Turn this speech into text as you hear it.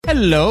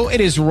Hello, it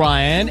is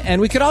Ryan,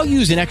 and we could all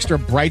use an extra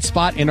bright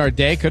spot in our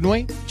day, couldn't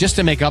we? Just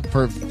to make up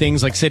for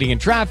things like sitting in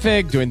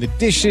traffic, doing the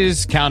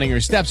dishes, counting your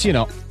steps, you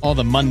know, all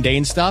the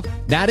mundane stuff.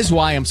 That is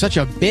why I'm such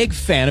a big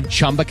fan of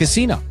Chumba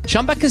Casino.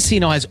 Chumba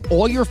Casino has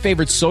all your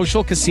favorite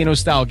social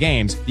casino-style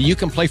games that you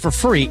can play for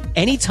free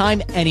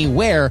anytime,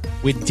 anywhere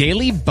with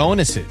daily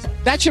bonuses.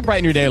 That should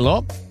brighten your day a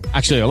little.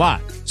 Actually, a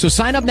lot. So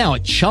sign up now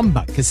at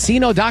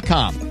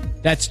ChumbaCasino.com.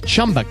 That's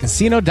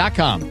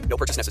ChumbaCasino.com. No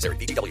purchase necessary.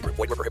 VGW Group.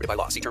 Void where prohibited by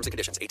law. See terms and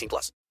conditions.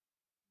 18+.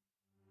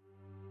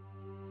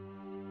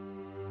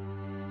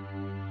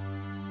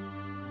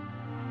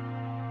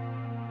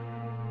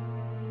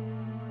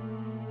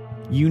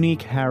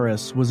 Unique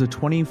Harris was a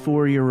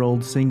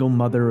 24-year-old single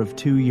mother of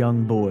 2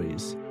 young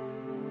boys.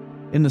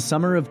 In the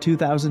summer of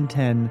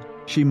 2010,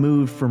 she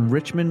moved from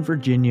Richmond,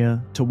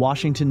 Virginia to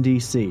Washington,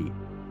 D.C.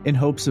 in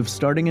hopes of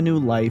starting a new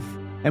life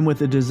and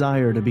with a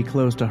desire to be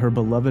close to her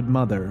beloved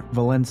mother,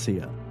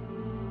 Valencia.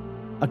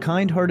 A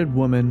kind-hearted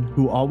woman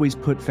who always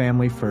put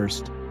family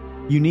first,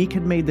 Unique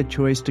had made the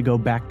choice to go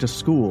back to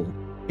school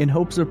in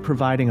hopes of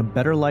providing a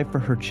better life for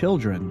her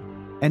children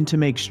and to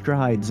make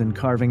strides in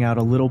carving out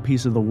a little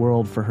piece of the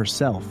world for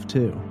herself,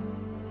 too.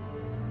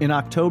 In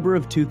October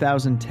of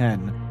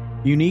 2010,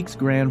 Unique's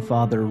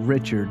grandfather,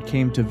 Richard,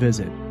 came to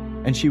visit,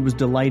 and she was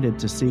delighted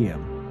to see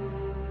him.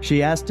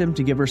 She asked him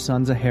to give her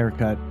sons a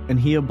haircut, and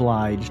he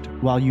obliged,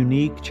 while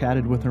Unique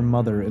chatted with her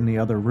mother in the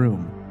other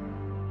room.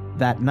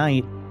 That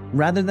night,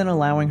 rather than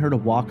allowing her to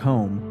walk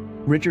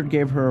home, Richard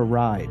gave her a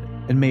ride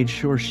and made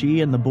sure she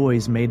and the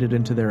boys made it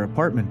into their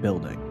apartment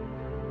building.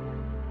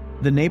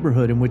 The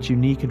neighborhood in which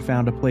Unique had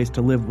found a place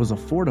to live was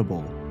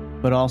affordable,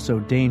 but also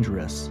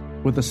dangerous,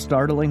 with a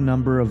startling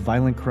number of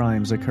violent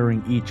crimes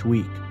occurring each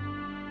week.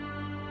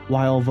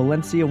 While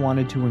Valencia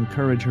wanted to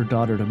encourage her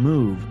daughter to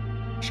move,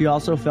 she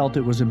also felt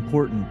it was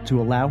important to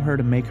allow her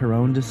to make her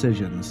own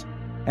decisions,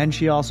 and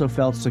she also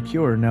felt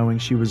secure knowing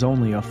she was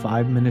only a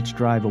 5-minute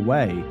drive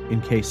away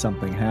in case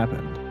something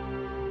happened.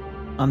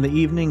 On the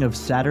evening of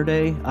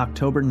Saturday,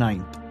 October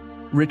 9th,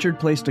 Richard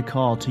placed a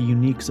call to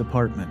Unique's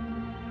apartment.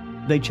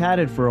 They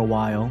chatted for a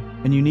while,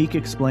 and Unique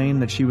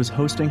explained that she was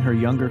hosting her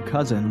younger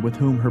cousin with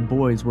whom her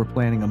boys were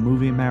planning a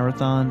movie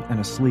marathon and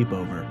a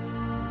sleepover.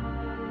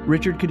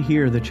 Richard could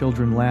hear the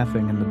children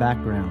laughing in the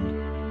background,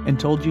 and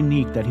told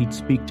Unique that he'd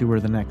speak to her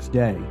the next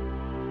day.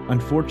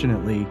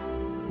 Unfortunately,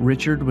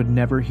 Richard would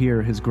never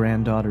hear his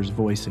granddaughter's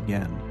voice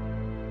again.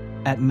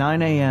 At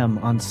 9 a.m.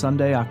 on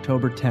Sunday,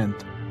 October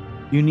 10th,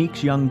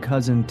 Unique's young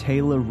cousin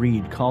Taylor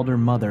Reed called her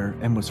mother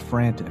and was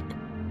frantic.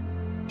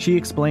 She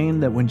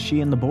explained that when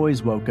she and the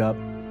boys woke up,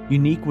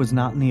 Unique was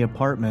not in the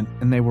apartment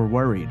and they were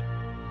worried.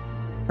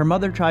 Her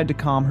mother tried to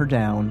calm her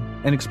down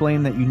and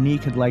explained that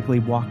Unique had likely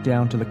walked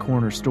down to the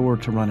corner store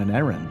to run an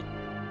errand.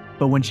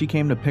 But when she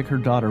came to pick her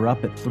daughter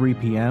up at 3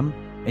 p.m.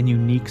 and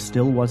Unique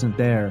still wasn't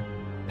there,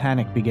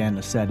 panic began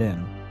to set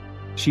in.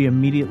 She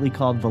immediately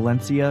called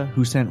Valencia,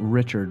 who sent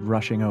Richard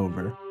rushing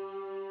over.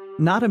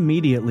 Not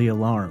immediately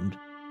alarmed,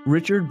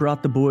 Richard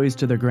brought the boys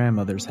to their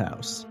grandmother's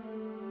house.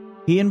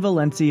 He and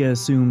Valencia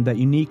assumed that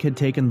Unique had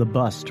taken the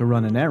bus to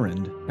run an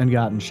errand and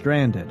gotten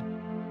stranded.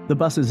 The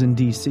buses in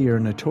D.C. are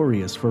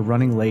notorious for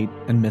running late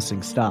and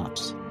missing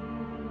stops.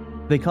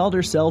 They called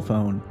her cell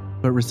phone,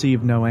 but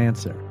received no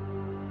answer.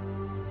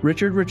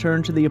 Richard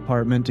returned to the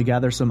apartment to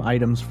gather some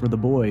items for the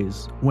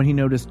boys when he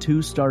noticed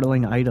 2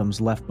 startling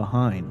items left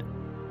behind.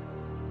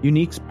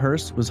 Unique's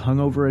purse was hung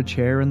over a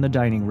chair in the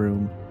dining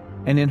room,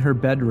 and in her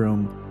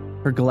bedroom,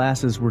 her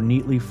glasses were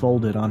neatly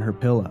folded on her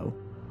pillow.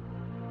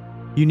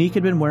 Unique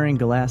had been wearing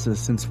glasses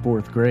since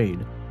 4th grade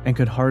and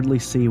could hardly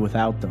see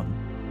without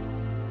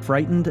them.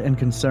 Frightened and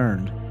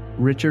concerned,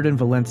 Richard and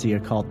Valencia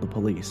called the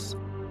police.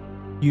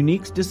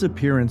 Unique's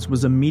disappearance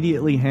was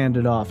immediately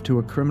handed off to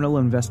a criminal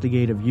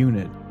investigative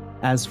unit,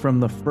 as from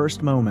the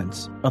first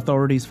moments,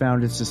 authorities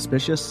found it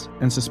suspicious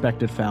and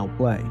suspected foul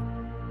play.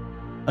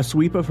 A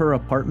sweep of her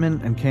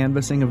apartment and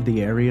canvassing of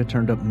the area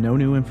turned up no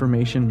new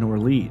information nor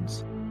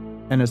leads,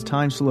 and as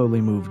time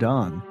slowly moved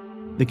on,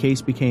 the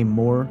case became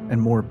more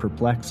and more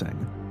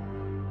perplexing.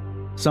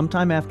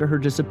 Sometime after her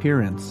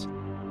disappearance,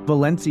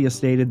 Valencia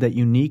stated that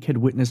Unique had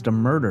witnessed a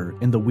murder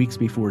in the weeks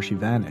before she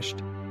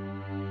vanished.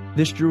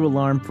 This drew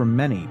alarm from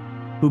many,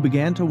 who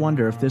began to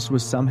wonder if this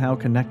was somehow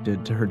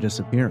connected to her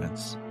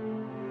disappearance.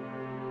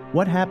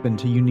 What happened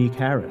to Unique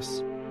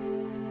Harris?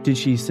 Did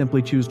she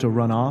simply choose to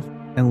run off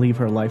and leave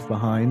her life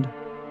behind?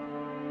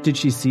 Did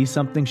she see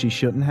something she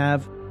shouldn't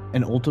have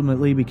and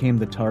ultimately became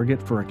the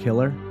target for a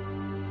killer?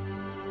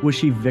 Was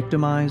she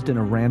victimized in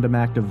a random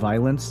act of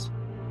violence?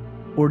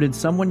 Or did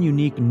someone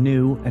Unique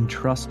knew and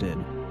trusted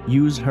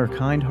use her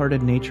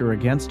kind-hearted nature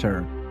against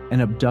her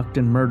and abduct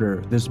and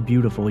murder this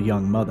beautiful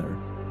young mother?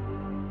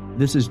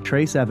 This is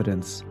Trace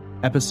Evidence,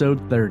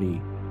 Episode 30,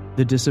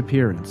 The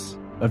Disappearance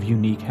of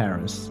Unique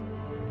Harris.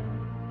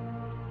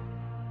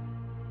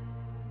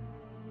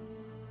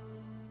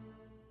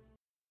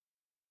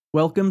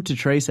 Welcome to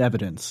Trace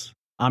Evidence.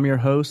 I'm your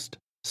host,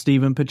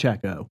 Stephen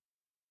Pacheco.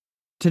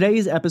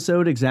 Today's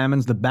episode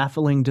examines the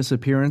baffling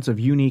disappearance of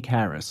Unique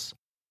Harris,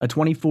 a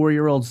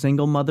 24-year-old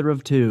single mother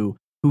of 2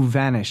 who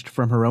vanished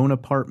from her own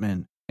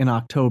apartment in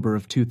October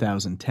of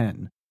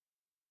 2010.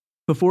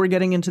 Before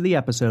getting into the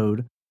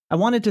episode, I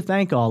wanted to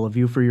thank all of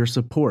you for your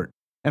support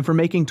and for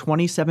making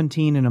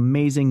 2017 an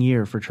amazing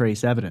year for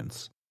Trace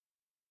Evidence.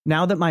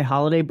 Now that my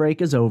holiday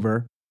break is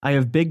over, I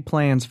have big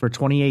plans for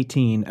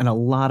 2018 and a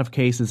lot of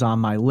cases on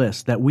my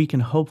list that we can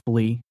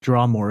hopefully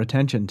draw more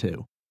attention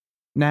to.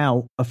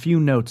 Now, a few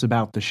notes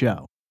about the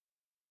show.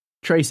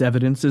 Trace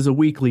Evidence is a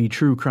weekly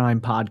true crime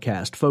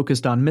podcast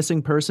focused on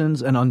missing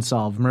persons and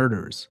unsolved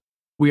murders.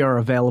 We are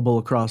available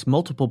across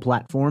multiple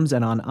platforms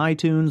and on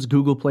iTunes,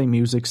 Google Play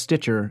Music,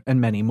 Stitcher, and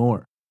many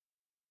more.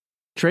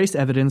 Trace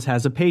Evidence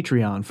has a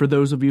Patreon for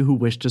those of you who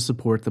wish to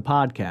support the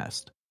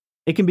podcast.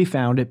 It can be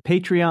found at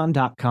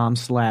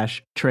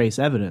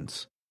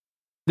patreon.com/traceevidence.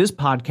 This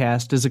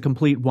podcast is a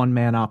complete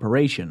one-man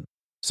operation,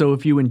 so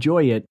if you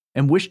enjoy it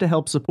and wish to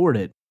help support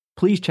it,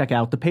 please check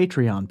out the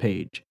Patreon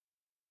page.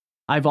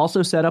 I've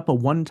also set up a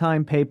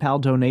one-time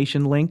PayPal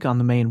donation link on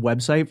the main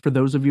website for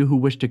those of you who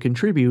wish to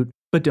contribute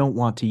but don't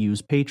want to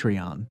use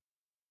Patreon.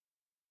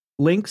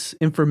 Links,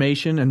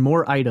 information, and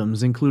more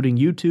items, including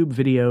YouTube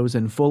videos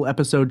and full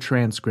episode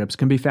transcripts,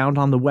 can be found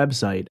on the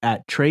website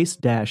at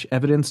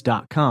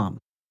trace-evidence.com.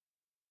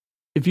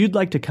 If you'd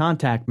like to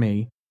contact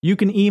me, you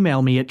can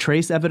email me at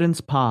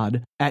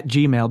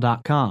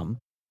traceevidencepod@gmail.com,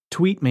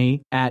 tweet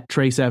me at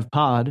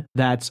traceevpod,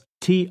 that's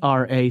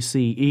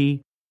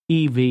TRACEEVPOD,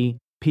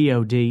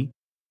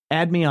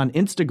 add me on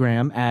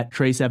Instagram at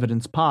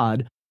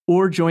traceevidencepod,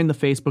 or join the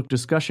Facebook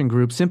discussion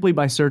group simply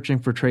by searching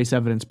for Trace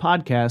Evidence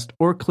Podcast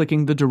or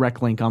clicking the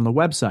direct link on the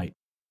website.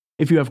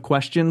 If you have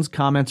questions,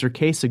 comments, or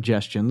case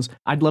suggestions,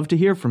 I'd love to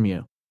hear from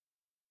you.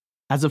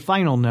 As a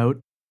final note,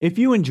 if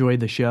you enjoy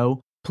the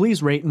show,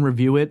 please rate and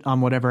review it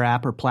on whatever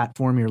app or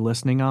platform you're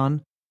listening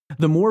on.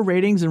 The more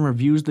ratings and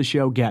reviews the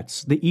show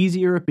gets, the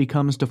easier it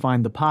becomes to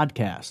find the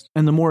podcast,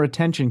 and the more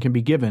attention can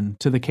be given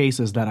to the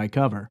cases that I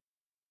cover.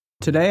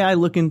 Today I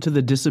look into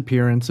the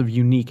disappearance of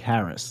Unique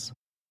Harris.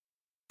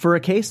 For a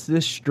case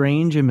this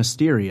strange and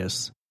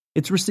mysterious,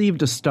 it's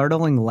received a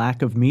startling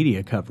lack of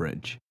media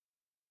coverage.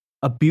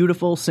 A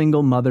beautiful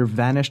single mother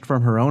vanished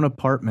from her own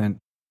apartment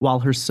while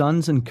her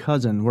sons and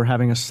cousin were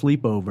having a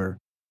sleepover,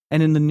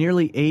 and in the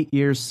nearly 8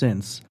 years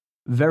since,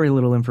 very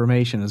little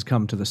information has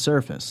come to the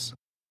surface.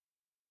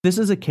 This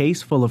is a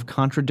case full of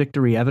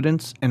contradictory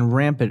evidence and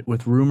rampant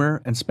with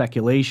rumor and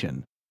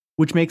speculation,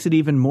 which makes it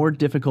even more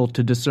difficult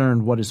to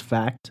discern what is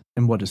fact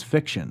and what is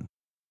fiction.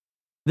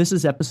 This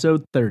is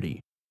episode 30,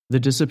 The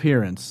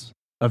Disappearance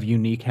of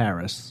Unique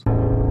Harris.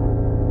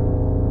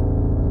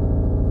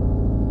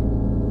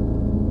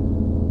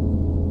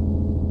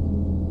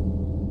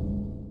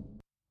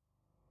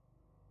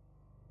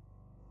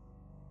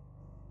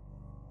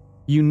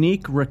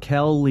 Unique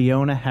Raquel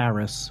Leona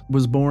Harris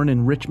was born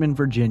in Richmond,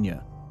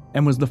 Virginia,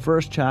 and was the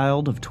first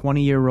child of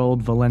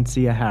 20-year-old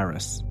Valencia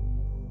Harris.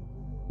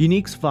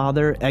 Unique's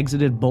father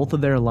exited both of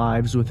their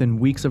lives within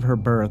weeks of her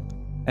birth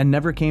and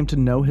never came to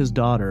know his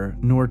daughter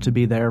nor to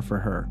be there for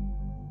her.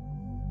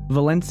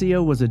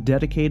 Valencia was a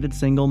dedicated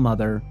single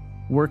mother,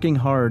 working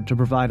hard to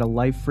provide a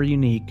life for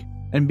Unique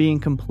and being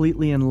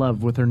completely in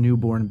love with her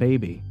newborn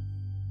baby.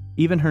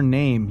 Even her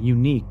name,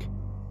 Unique,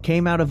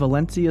 came out of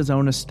Valencia's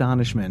own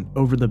astonishment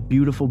over the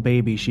beautiful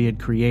baby she had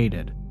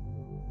created.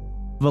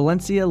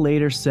 Valencia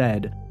later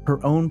said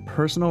her own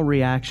personal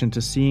reaction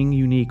to seeing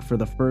Unique for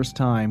the first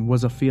time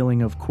was a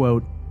feeling of,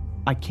 quote,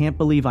 "I can't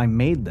believe I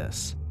made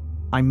this.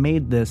 I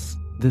made this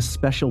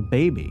special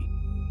baby,"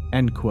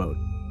 end quote.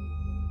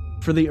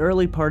 For the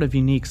early part of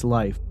Unique's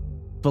life,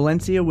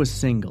 Valencia was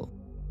single,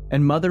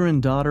 and mother and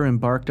daughter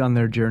embarked on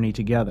their journey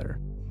together.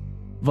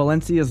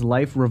 Valencia's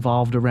life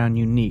revolved around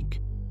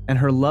Unique, and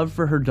her love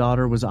for her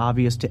daughter was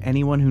obvious to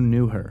anyone who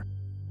knew her.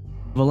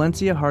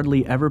 Valencia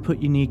hardly ever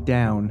put Unique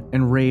down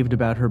and raved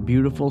about her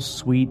beautiful,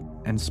 sweet,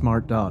 and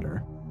smart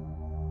daughter.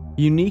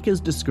 Unique is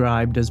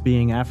described as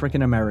being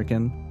African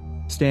American,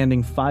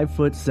 standing 5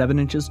 foot 7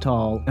 inches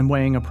tall and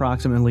weighing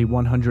approximately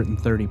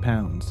 130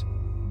 pounds.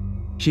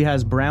 She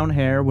has brown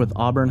hair with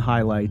auburn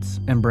highlights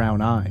and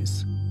brown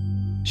eyes.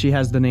 She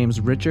has the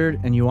names Richard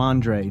and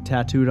Yuandre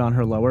tattooed on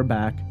her lower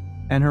back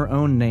and her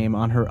own name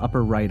on her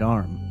upper right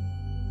arm.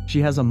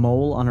 She has a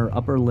mole on her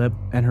upper lip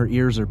and her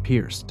ears are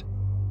pierced.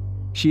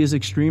 She is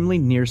extremely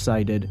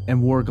nearsighted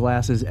and wore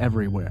glasses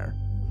everywhere.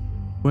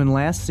 When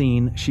last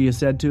seen, she is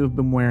said to have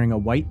been wearing a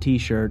white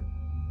t-shirt,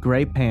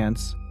 gray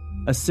pants,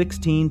 a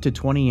 16 to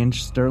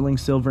 20-inch sterling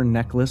silver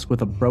necklace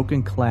with a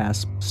broken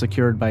clasp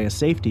secured by a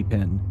safety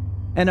pin,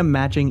 and a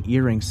matching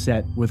earring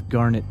set with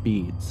garnet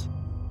beads.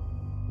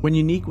 When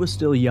Unique was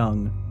still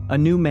young, a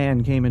new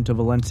man came into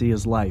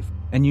Valencia's life,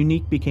 and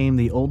Unique became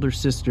the older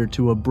sister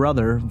to a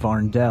brother,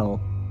 Varndell,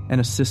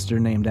 and a sister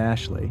named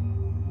Ashley.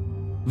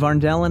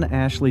 Varndell and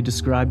Ashley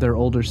described their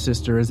older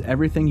sister as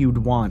everything you'd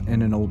want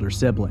in an older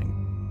sibling.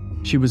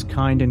 She was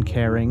kind and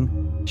caring,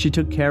 she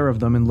took care of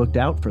them and looked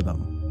out for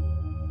them.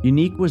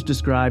 Unique was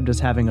described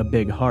as having a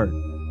big heart,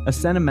 a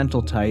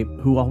sentimental type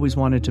who always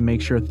wanted to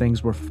make sure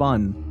things were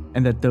fun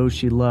and that those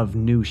she loved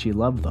knew she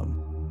loved them.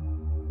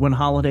 When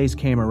holidays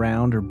came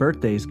around or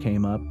birthdays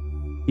came up,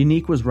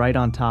 Unique was right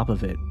on top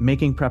of it,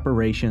 making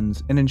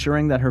preparations and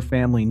ensuring that her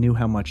family knew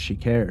how much she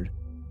cared.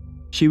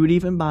 She would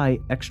even buy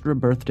extra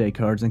birthday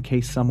cards in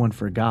case someone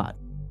forgot.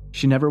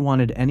 She never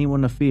wanted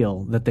anyone to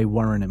feel that they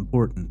weren't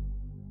important.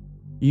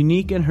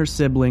 Unique and her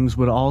siblings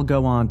would all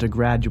go on to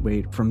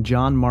graduate from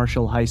John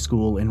Marshall High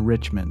School in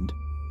Richmond.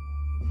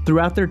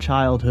 Throughout their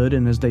childhood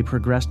and as they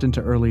progressed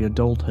into early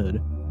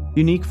adulthood,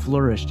 Unique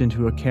flourished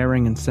into a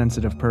caring and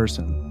sensitive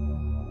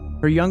person.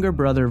 Her younger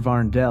brother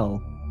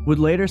Varndell would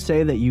later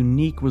say that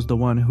Unique was the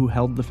one who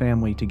held the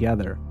family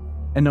together,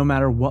 and no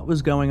matter what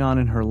was going on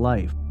in her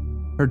life,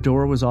 her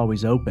door was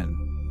always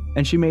open,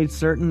 and she made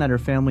certain that her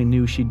family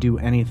knew she'd do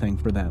anything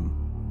for them.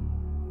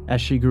 As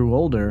she grew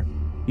older,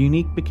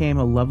 Unique became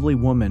a lovely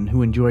woman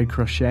who enjoyed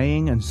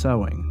crocheting and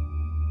sewing.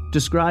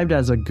 Described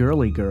as a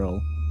girly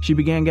girl, she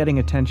began getting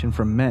attention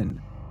from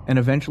men, and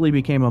eventually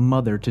became a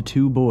mother to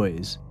 2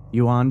 boys,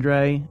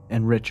 Euandre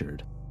and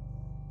Richard.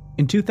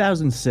 In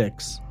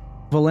 2006,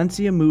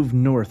 Valencia moved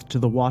north to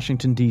the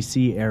Washington,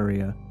 D.C.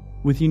 area,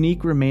 with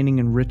Unique remaining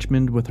in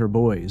Richmond with her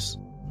boys.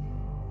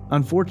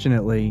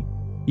 Unfortunately,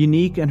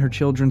 Unique and her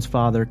children's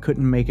father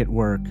couldn't make it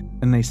work,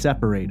 and they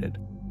separated.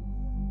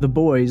 The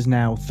boys,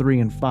 now 3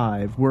 and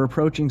 5, were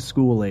approaching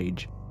school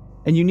age,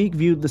 and Unique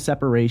viewed the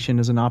separation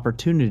as an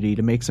opportunity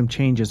to make some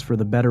changes for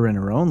the better in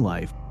her own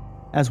life,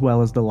 as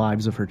well as the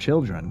lives of her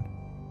children.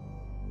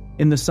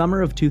 In the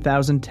summer of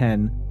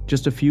 2010,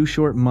 just a few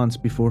short months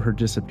before her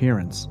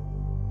disappearance,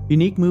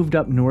 Unique moved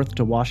up north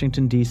to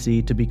Washington,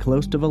 D.C. to be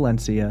close to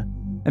Valencia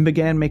and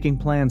began making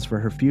plans for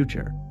her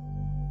future.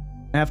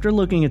 After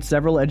looking at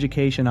several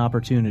education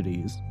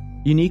opportunities,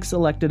 Unique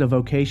selected a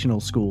vocational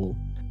school,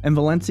 and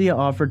Valencia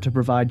offered to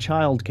provide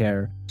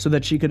childcare so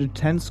that she could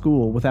attend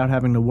school without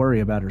having to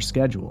worry about her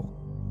schedule.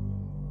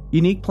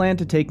 Unique planned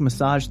to take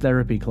massage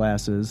therapy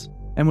classes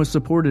and was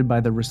supported by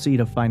the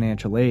receipt of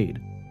financial aid.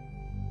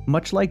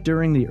 Much like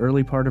during the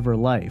early part of her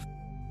life,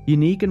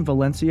 Unique and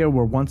Valencia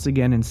were once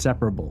again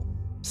inseparable,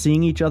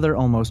 seeing each other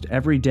almost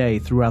every day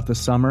throughout the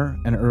summer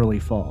and early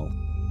fall.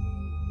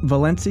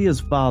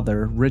 Valencia's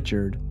father,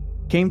 Richard,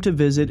 came to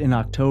visit in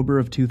October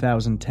of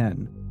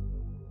 2010.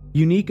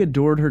 Unique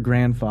adored her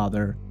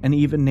grandfather and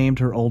even named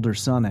her older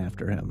son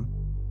after him.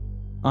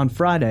 On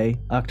Friday,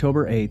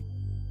 October 8th,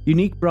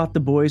 Unique brought the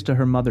boys to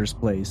her mother's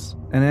place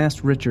and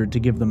asked Richard to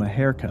give them a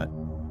haircut.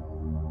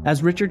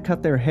 As Richard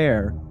cut their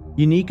hair,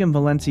 Unique and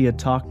Valencia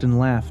talked and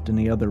laughed in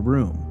the other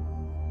room.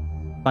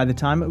 By the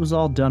time it was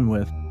all done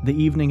with, the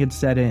evening had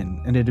set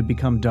in and it had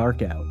become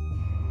dark out.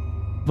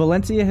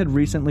 Valencia had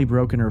recently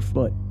broken her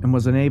foot and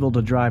was unable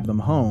to drive them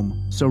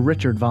home, so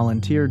Richard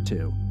volunteered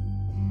to.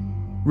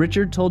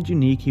 Richard told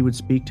Unique he would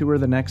speak to her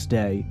the next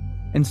day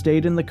and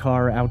stayed in the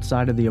car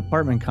outside of the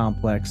apartment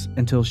complex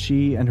until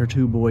she and her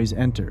 2 boys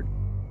entered,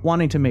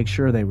 wanting to make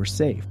sure they were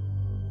safe.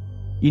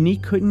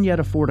 Unique couldn't yet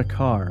afford a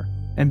car,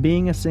 and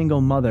being a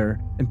single mother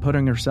and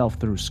putting herself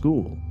through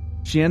school,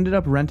 she ended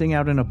up renting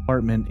out an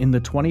apartment in the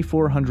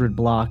 2400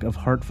 block of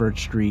Hartford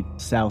Street,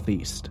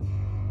 Southeast.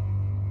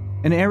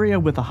 An area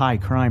with a high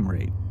crime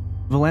rate.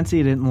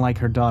 Valencia didn't like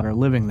her daughter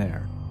living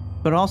there,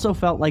 but also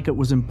felt like it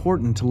was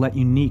important to let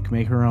Unique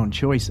make her own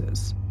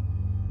choices.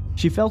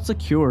 She felt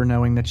secure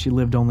knowing that she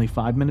lived only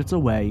 5 minutes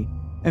away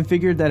and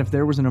figured that if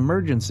there was an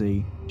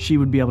emergency, she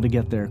would be able to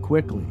get there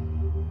quickly.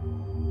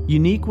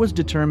 Unique was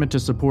determined to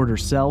support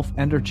herself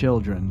and her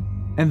children,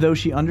 and though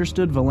she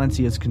understood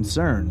Valencia's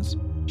concerns,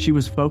 she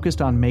was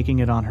focused on making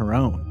it on her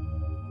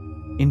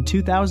own. In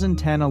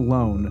 2010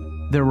 alone,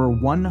 there were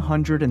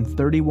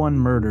 131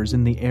 murders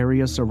in the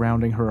area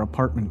surrounding her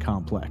apartment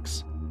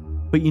complex,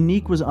 but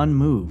Unique was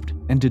unmoved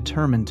and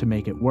determined to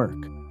make it work.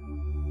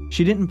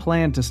 She didn't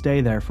plan to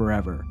stay there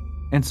forever,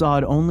 and saw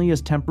it only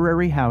as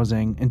temporary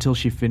housing until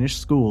she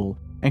finished school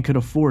and could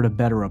afford a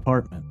better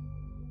apartment.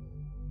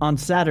 On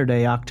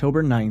Saturday,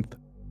 October 9th,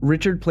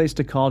 Richard placed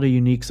a call to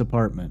Unique's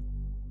apartment.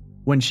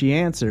 When she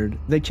answered,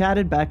 they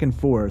chatted back and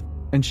forth,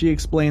 and she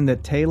explained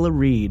that Taylor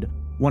Reed,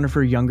 one of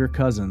her younger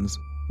cousins,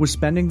 was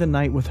spending the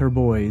night with her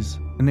boys,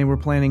 and they were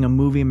planning a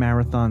movie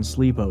marathon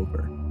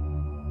sleepover.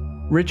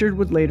 Richard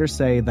would later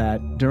say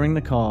that, during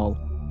the call,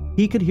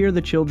 he could hear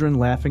the children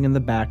laughing in the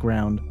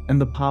background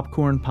and the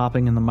popcorn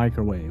popping in the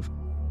microwave.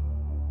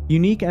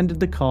 Unique ended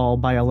the call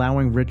by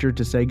allowing Richard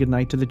to say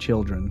goodnight to the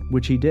children,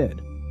 which he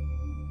did.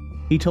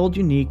 He told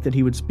Unique that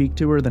he would speak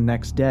to her the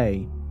next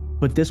day,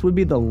 but this would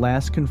be the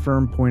last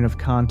confirmed point of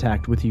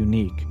contact with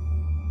Unique.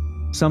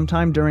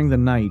 Sometime during the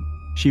night,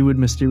 she would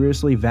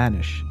mysteriously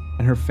vanish,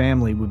 and her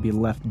family would be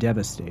left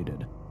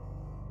devastated.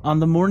 On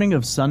the morning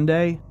of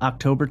Sunday,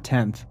 October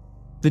 10th,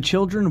 the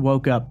children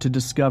woke up to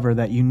discover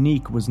that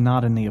Unique was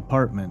not in the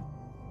apartment.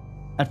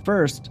 At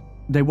first,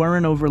 they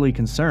weren't overly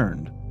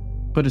concerned,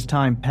 but as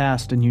time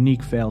passed and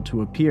Unique failed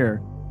to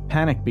appear,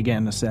 panic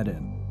began to set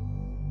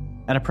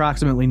in. At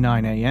approximately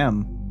 9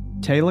 a.m.,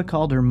 Taylor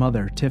called her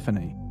mother,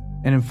 Tiffany,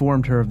 and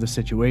informed her of the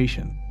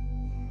situation.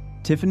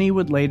 Tiffany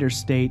would later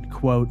state,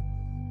 quote,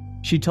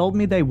 "She told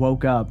me they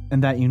woke up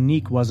and that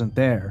Unique wasn't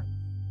there.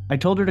 I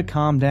told her to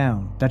calm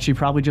down, that she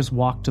probably just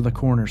walked to the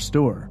corner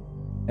store."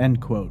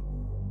 End quote.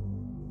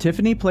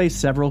 Tiffany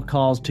placed several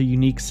calls to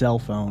Unique's cell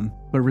phone,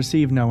 but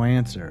received no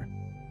answer.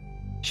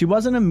 She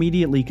wasn't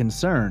immediately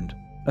concerned,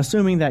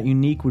 assuming that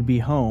Unique would be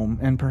home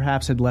and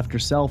perhaps had left her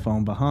cell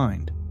phone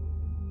behind.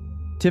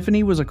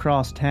 Tiffany was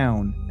across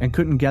town and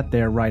couldn't get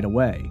there right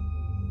away,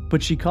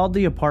 but she called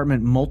the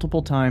apartment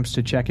multiple times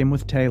to check in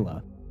with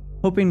Taylor,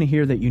 hoping to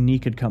hear that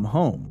Unique had come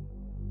home,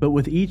 but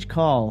with each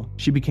call,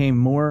 she became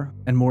more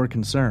and more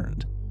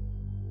concerned.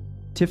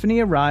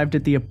 Tiffany arrived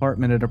at the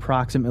apartment at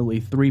approximately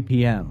 3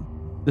 p.m.,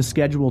 the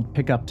scheduled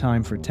pickup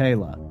time for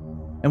Taylor,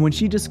 and when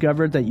she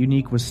discovered that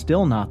Unique was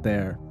still not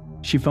there,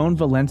 she phoned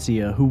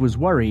Valencia, who was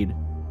worried,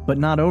 but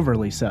not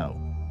overly so.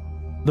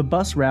 The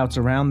bus routes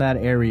around that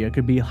area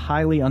could be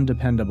highly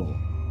undependable,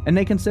 and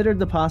they considered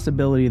the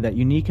possibility that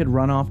Unique had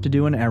run off to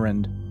do an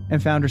errand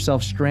and found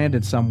herself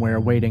stranded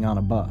somewhere waiting on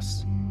a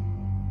bus.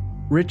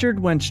 Richard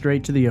went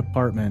straight to the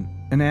apartment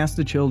and asked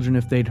the children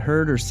if they'd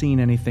heard or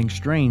seen anything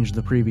strange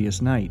the previous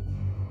night.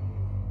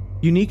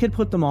 Unique had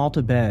put them all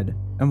to bed,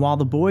 and while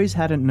the boys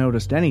hadn't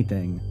noticed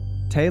anything,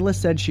 Taylor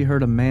said she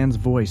heard a man's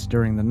voice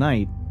during the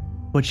night,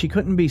 but she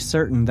couldn't be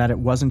certain that it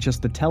wasn't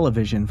just the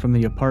television from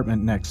the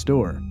apartment next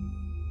door.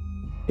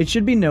 It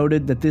should be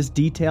noted that this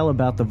detail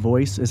about the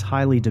voice is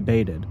highly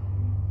debated.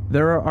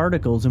 There are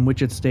articles in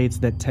which it states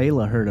that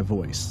Taylor heard a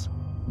voice.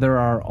 There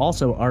are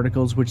also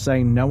articles which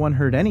say no one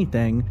heard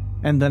anything,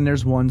 and then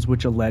there's ones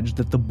which allege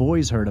that the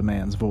boys heard a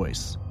man's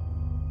voice.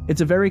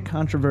 It's a very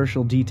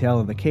controversial detail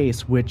of the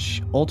case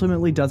which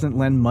ultimately doesn't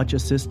lend much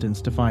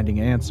assistance to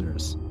finding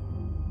answers.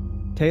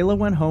 Taylor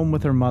went home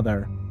with her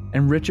mother,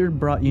 and Richard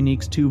brought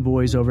Unique's 2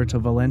 boys over to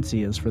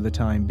Valencia's for the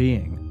time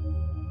being.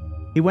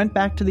 He went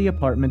back to the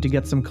apartment to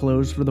get some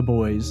clothes for the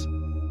boys,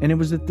 and it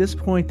was at this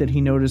point that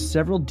he noticed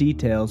several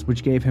details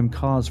which gave him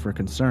cause for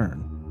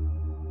concern.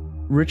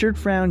 Richard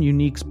found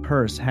Unique's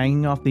purse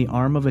hanging off the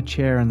arm of a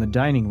chair in the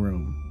dining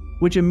room,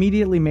 which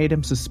immediately made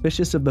him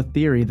suspicious of the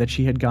theory that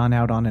she had gone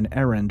out on an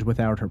errand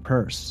without her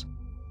purse.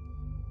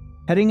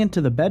 Heading into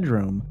the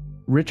bedroom,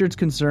 Richard's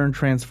concern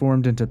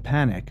transformed into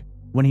panic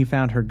when he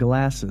found her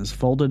glasses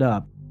folded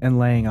up and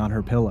laying on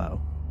her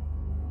pillow.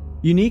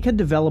 Unique had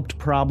developed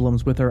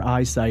problems with her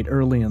eyesight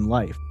early in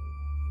life.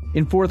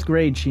 In 4th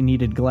grade, she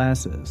needed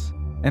glasses,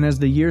 and as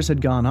the years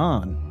had gone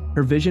on,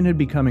 her vision had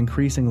become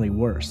increasingly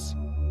worse.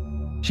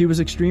 She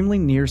was extremely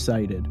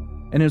nearsighted,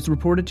 and is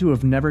reported to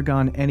have never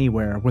gone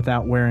anywhere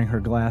without wearing her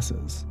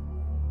glasses.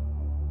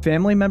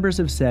 Family members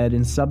have said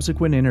in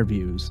subsequent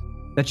interviews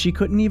that she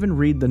couldn't even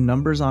read the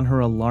numbers on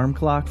her alarm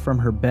clock from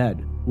her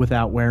bed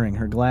without wearing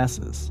her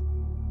glasses.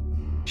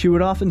 She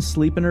would often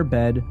sleep in her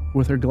bed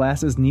with her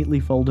glasses neatly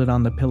folded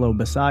on the pillow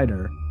beside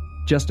her,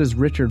 just as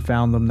Richard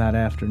found them that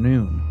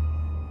afternoon.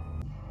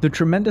 The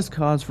tremendous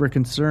cause for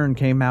concern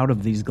came out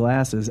of these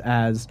glasses,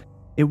 as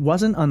it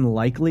wasn't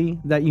unlikely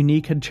that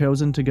Unique had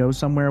chosen to go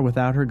somewhere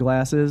without her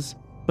glasses,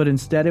 but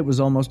instead it was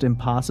almost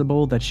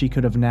impossible that she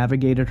could have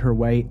navigated her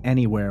way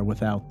anywhere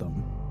without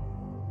them.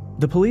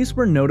 The police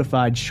were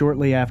notified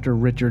shortly after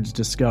Richard's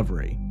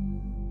discovery.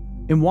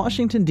 In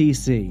Washington,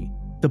 D.C.,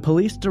 the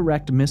police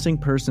direct missing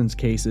persons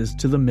cases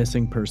to the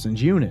Missing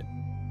Persons Unit.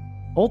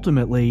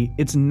 Ultimately,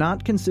 it's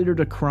not considered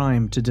a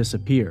crime to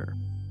disappear,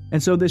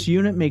 and so this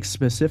unit makes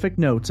specific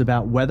notes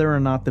about whether or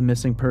not the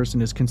missing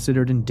person is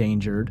considered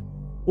endangered,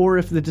 or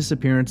if the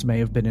disappearance may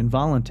have been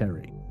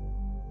involuntary.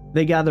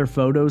 They gather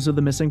photos of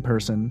the missing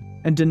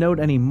person and denote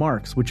any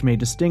marks which may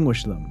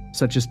distinguish them,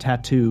 such as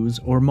tattoos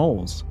or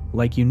moles,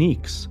 like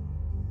Unique's.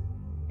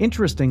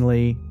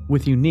 Interestingly,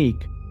 with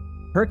Unique,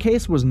 her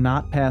case was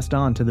not passed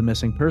on to the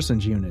Missing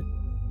Persons Unit.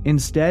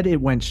 Instead, it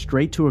went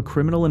straight to a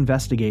Criminal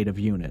Investigative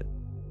Unit.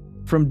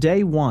 From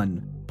day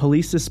one,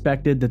 police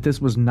suspected that this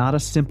was not a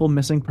simple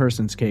missing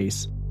persons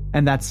case,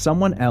 and that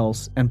someone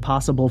else and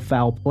possible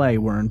foul play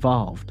were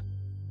involved.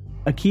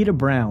 Akita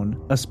Brown,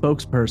 a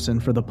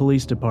spokesperson for the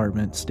police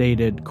department,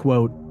 stated,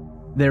 quote,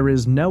 "There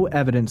is no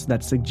evidence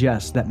that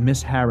suggests that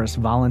Miss Harris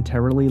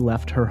voluntarily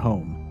left her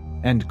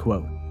home," end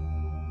quote.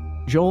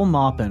 Joel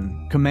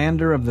Maupin,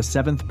 commander of the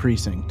 7th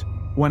Precinct,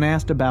 when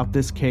asked about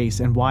this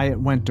case and why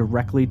it went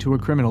directly to a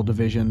criminal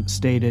division,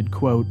 stated,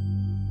 quote,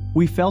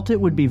 "We felt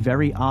it would be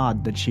very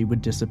odd that she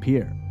would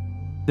disappear.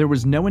 There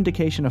was no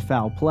indication of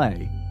foul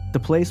play. The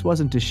place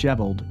wasn't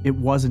disheveled, it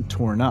wasn't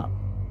torn up.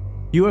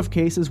 You have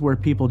cases where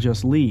people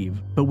just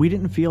leave, but we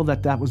didn't feel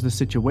that that was the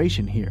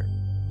situation here.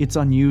 It's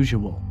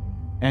unusual,"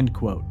 end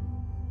quote.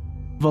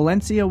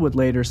 Valencia would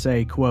later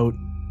say, quote,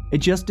 "It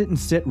just didn't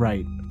sit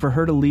right for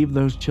her to leave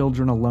those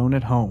children alone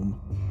at home,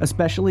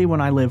 especially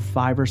when I live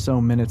 5 or so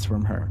minutes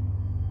from her.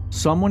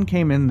 Someone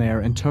came in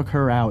there and took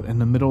her out in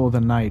the middle of the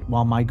night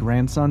while my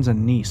grandsons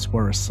and niece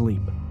were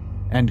asleep,"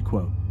 end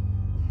quote.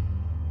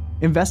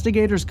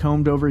 Investigators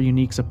combed over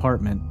Unique's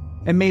apartment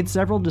and made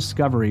several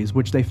discoveries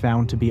which they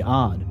found to be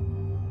odd.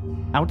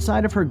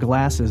 Outside of her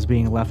glasses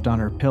being left on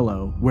her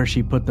pillow, where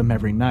she put them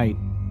every night,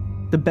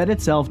 the bed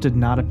itself did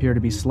not appear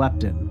to be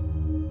slept in.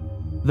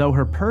 Though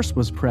her purse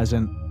was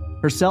present,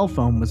 her cell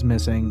phone was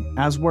missing,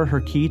 as were her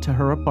key to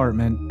her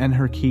apartment and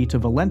her key to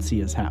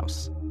Valencia's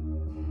house.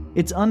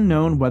 It's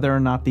unknown whether or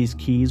not these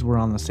keys were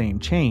on the same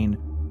chain,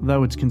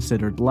 though it's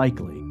considered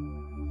likely.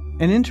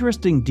 An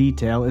interesting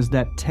detail is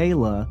that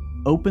Taylor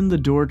opened the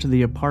door to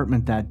the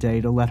apartment that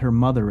day to let her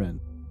mother in.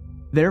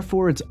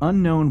 Therefore, it's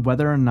unknown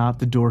whether or not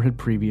the door had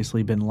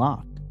previously been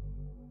locked.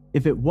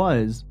 If it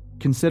was,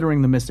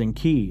 considering the missing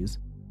keys,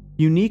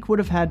 Unique would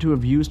have had to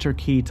have used her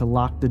key to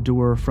lock the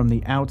door from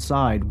the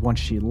outside once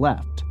she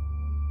left.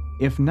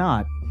 If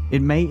not,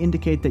 it may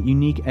indicate that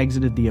Unique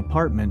exited the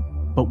apartment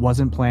but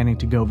wasn't planning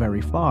to go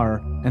very far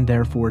and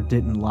therefore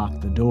didn't lock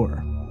the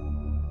door.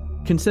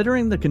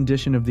 Considering the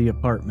condition of the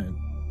apartment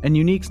and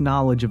Unique's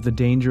knowledge of the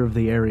danger of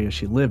the area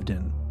she lived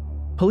in,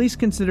 police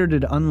considered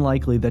it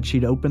unlikely that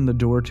she'd open the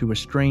door to a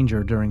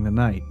stranger during the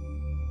night.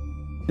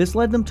 This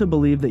led them to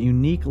believe that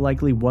Unique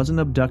likely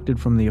wasn't abducted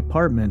from the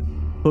apartment,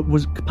 but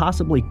was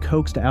possibly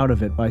coaxed out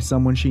of it by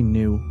someone she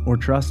knew or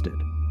trusted.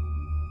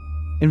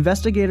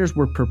 Investigators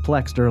were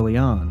perplexed early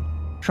on,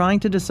 trying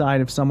to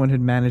decide if someone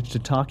had managed to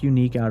talk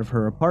Unique out of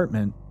her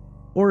apartment,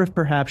 or if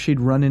perhaps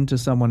she'd run into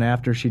someone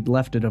after she'd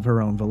left it of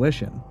her own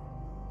volition.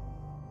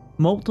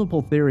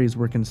 Multiple theories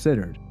were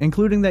considered,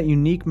 including that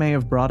Unique may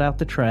have brought out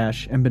the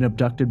trash and been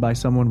abducted by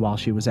someone while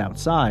she was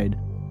outside,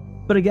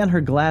 but again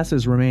her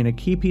glasses remain a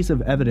key piece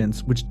of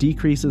evidence which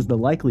decreases the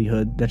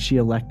likelihood that she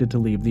elected to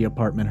leave the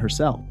apartment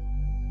herself.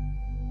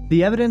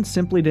 The evidence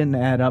simply didn't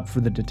add up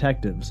for the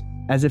detectives,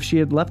 as if she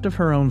had left of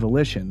her own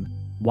volition,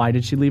 why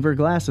did she leave her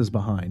glasses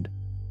behind?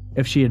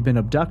 If she had been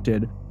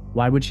abducted,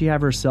 why would she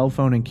have her cell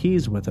phone and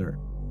keys with her?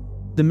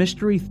 The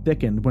mystery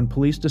thickened when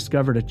police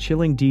discovered a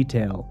chilling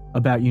detail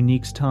about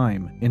Unique's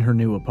time in her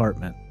new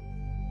apartment.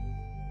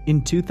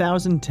 In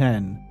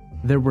 2010,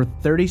 there were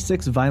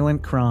 36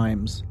 violent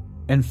crimes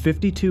and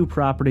 52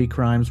 property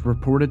crimes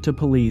reported to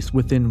police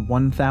within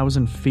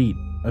 1,000 feet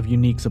of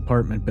Unique's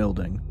apartment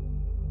building.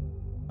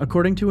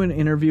 According to an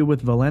interview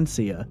with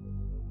Valencia,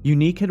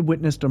 Unique had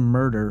witnessed a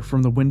murder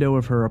from the window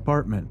of her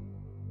apartment.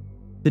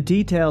 The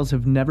details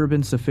have never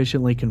been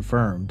sufficiently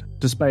confirmed,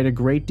 despite a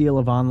great deal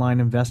of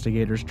online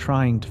investigators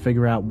trying to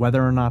figure out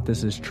whether or not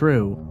this is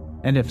true,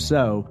 and if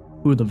so,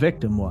 who the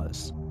victim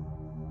was.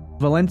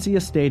 Valencia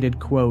stated,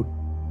 quote,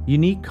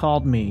 "Unique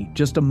called me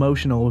just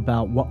emotional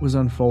about what was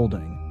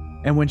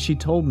unfolding, and when she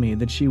told me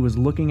that she was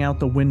looking out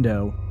the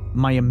window,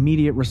 my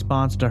immediate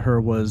response to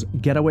her was,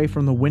 'Get away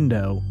from the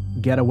window,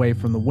 get away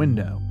from the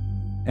window.'"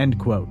 End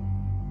quote.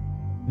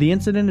 The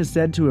incident is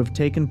said to have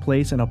taken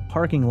place in a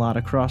parking lot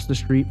across the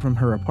street from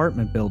her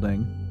apartment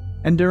building,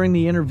 and during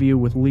the interview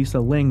with Lisa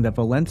Ling that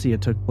Valencia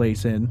took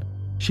place in,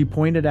 she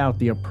pointed out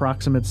the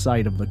approximate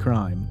site of the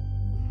crime.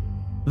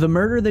 The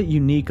murder that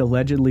Unique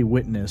allegedly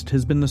witnessed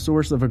has been the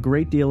source of a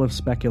great deal of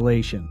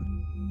speculation.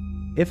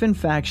 If in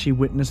fact she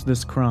witnessed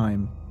this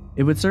crime,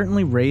 it would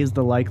certainly raise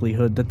the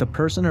likelihood that the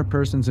person or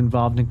persons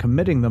involved in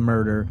committing the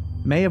murder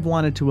may have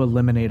wanted to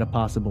eliminate a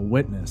possible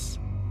witness.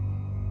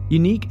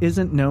 Unique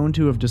isn't known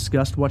to have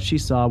discussed what she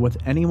saw with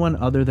anyone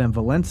other than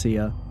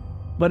Valencia,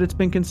 but it's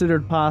been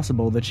considered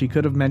possible that she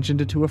could have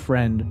mentioned it to a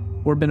friend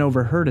or been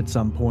overheard at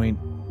some point,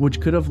 which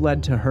could have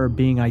led to her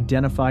being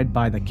identified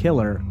by the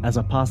killer as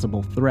a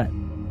possible threat.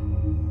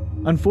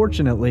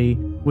 Unfortunately,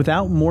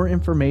 without more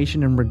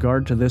information in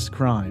regard to this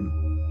crime,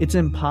 it's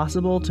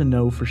impossible to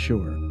know for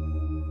sure.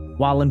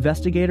 While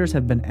investigators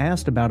have been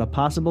asked about a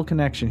possible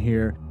connection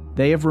here,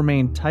 they have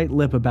remained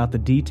tight-lipped about the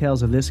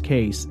details of this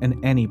case and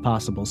any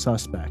possible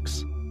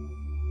suspects.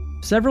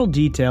 Several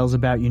details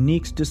about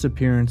Unique's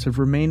disappearance have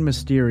remained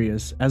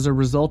mysterious as a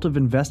result of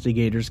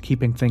investigators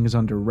keeping things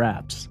under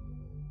wraps.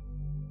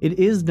 It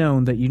is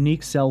known that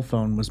Unique's cell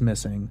phone was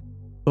missing,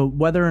 but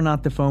whether or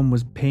not the phone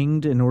was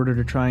pinged in order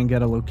to try and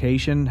get a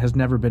location has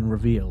never been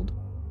revealed.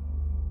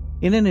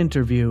 In an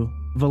interview,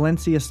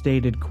 Valencia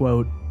stated,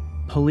 quote,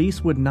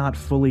 "Police would not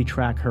fully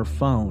track her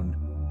phone,"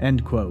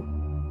 end quote.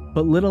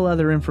 But little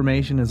other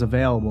information is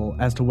available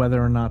as to whether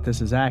or not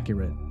this is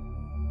accurate.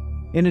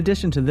 In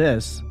addition to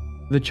this,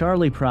 the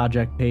Charlie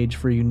Project page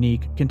for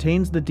Unique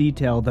contains the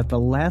detail that the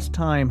last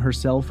time her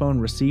cell phone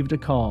received a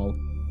call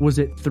was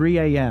at 3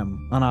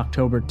 a.m. on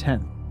October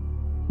 10th,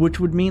 which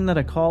would mean that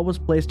a call was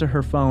placed to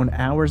her phone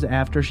hours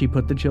after she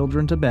put the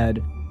children to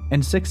bed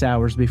and 6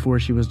 hours before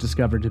she was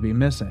discovered to be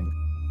missing.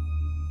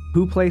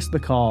 Who placed the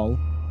call,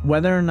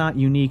 whether or not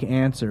Unique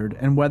answered,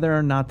 and whether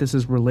or not this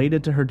is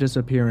related to her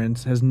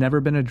disappearance has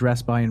never been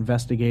addressed by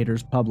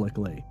investigators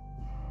publicly.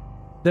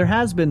 There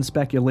has been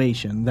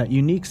speculation that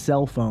Unique's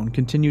cell phone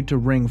continued to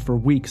ring for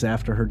weeks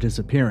after her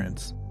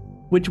disappearance,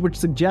 which would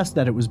suggest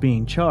that it was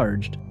being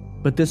charged,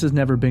 but this has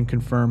never been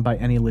confirmed by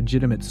any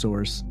legitimate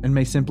source and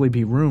may simply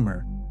be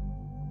rumor.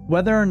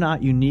 Whether or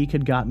not Unique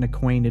had gotten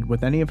acquainted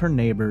with any of her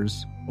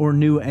neighbors, or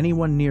knew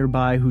anyone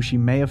nearby who she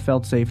may have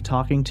felt safe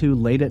talking to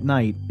late at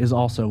night is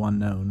also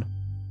unknown.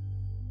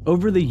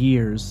 Over the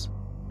years,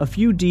 a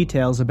few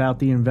details about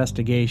the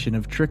investigation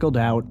have trickled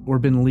out or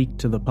been leaked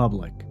to the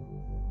public.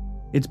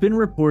 It's been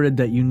reported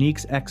that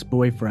Unique's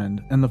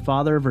ex-boyfriend and the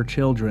father of her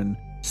children,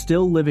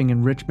 still living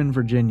in Richmond,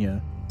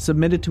 Virginia,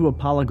 submitted to a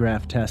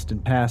polygraph test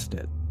and passed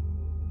it.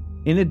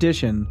 In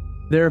addition,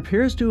 there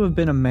appears to have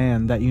been a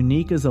man that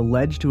Unique is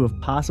alleged to have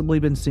possibly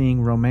been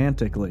seeing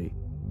romantically.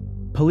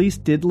 Police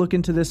did look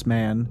into this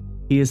man,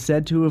 He is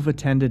said to have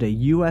attended a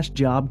U.S.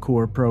 Job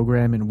Corps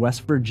program in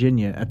West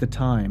Virginia at the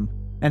time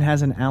and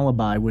has an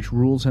alibi which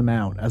rules him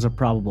out as a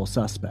probable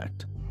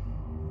suspect.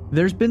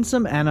 There's been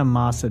some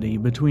animosity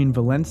between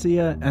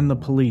Valencia and the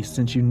police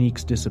since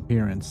Unique's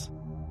disappearance.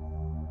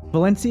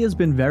 Valencia's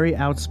been very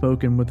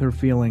outspoken with her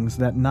feelings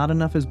that not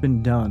enough has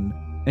been done,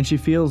 and she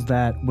feels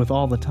that, with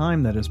all the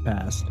time that has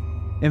passed,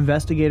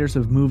 investigators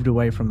have moved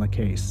away from the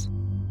case.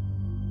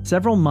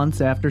 Several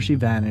months after she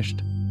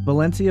vanished,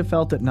 Valencia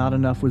felt that not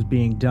enough was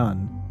being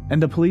done,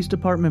 and the police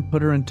department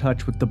put her in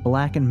touch with the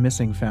Black and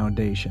Missing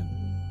Foundation,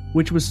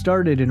 which was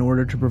started in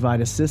order to provide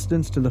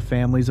assistance to the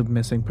families of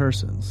missing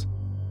persons.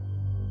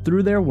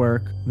 Through their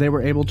work, they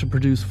were able to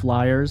produce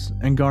flyers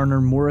and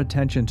garner more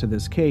attention to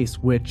this case,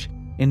 which,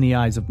 in the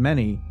eyes of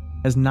many,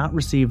 has not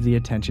received the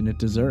attention it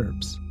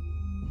deserves.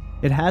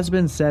 It has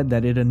been said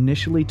that it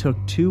initially took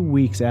 2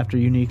 weeks after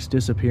Unique's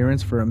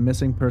disappearance for a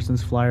missing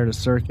persons flyer to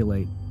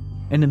circulate,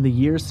 and in the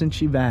years since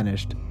she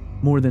vanished,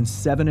 more than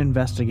 7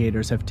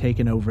 investigators have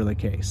taken over the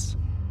case.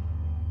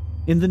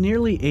 In the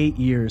nearly 8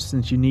 years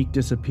since Unique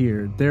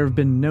disappeared, there have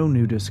been no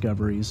new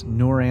discoveries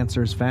nor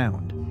answers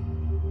found.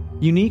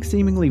 Unique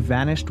seemingly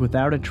vanished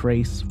without a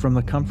trace from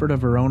the comfort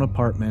of her own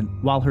apartment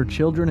while her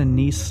children and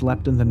niece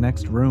slept in the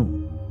next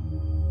room.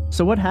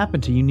 So what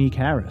happened to Unique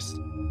Harris?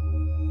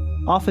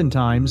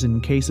 Oftentimes,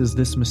 in cases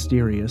this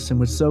mysterious and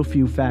with so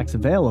few facts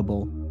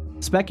available,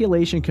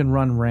 speculation can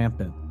run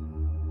rampant.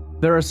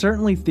 There are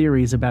certainly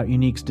theories about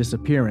Unique's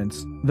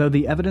disappearance, though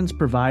the evidence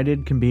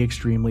provided can be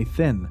extremely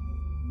thin.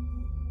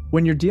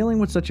 When you're dealing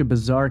with such a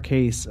bizarre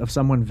case of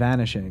someone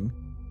vanishing,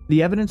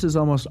 the evidence is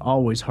almost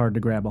always hard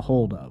to grab a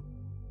hold of.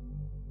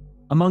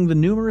 Among the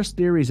numerous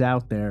theories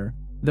out there,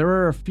 there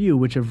are a few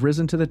which have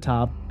risen to the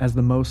top as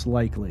the most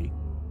likely.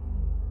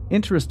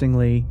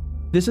 Interestingly,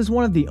 this is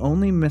one of the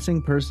only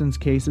missing persons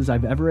cases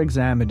I've ever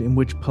examined in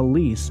which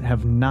police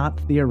have not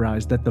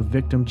theorized that the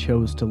victim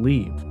chose to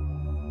leave.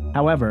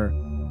 However,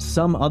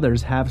 some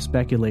others have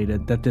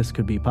speculated that this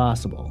could be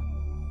possible.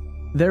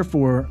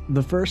 Therefore,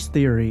 the first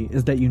theory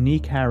is that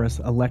Unique Harris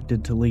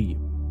elected to leave.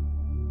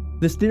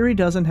 This theory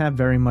doesn't have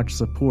very much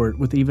support,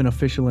 with even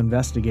official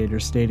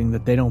investigators stating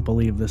that they don't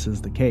believe this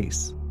is the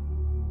case.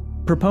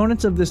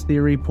 Proponents of this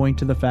theory point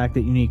to the fact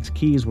that Unique's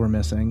keys were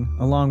missing,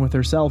 along with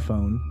her cell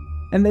phone,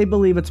 and they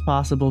believe it's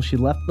possible she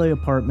left the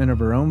apartment of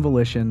her own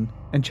volition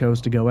and chose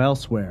to go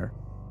elsewhere.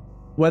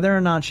 Whether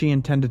or not she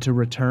intended to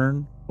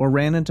return, or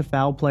ran into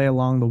foul play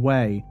along the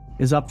way,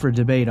 is up for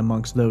debate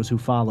amongst those who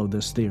follow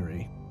this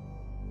theory.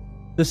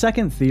 The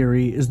second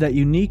theory is that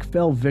Unique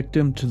fell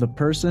victim to the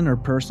person or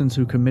persons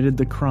who committed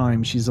the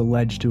crime she's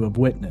alleged to have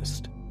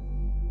witnessed.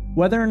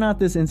 Whether or not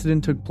this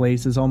incident took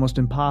place is almost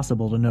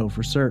impossible to know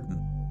for certain.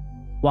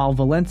 While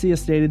Valencia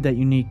stated that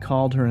Unique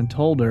called her and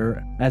told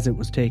her as it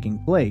was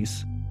taking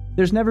place,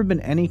 there's never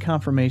been any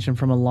confirmation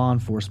from a law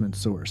enforcement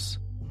source.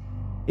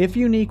 If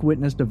Unique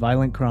witnessed a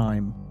violent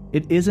crime,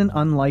 it isn't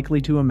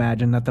unlikely to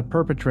imagine that the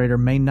perpetrator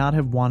may not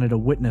have wanted a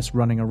witness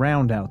running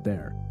around out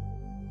there.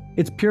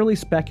 It's purely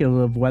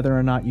speculative whether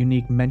or not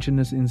Unique mentioned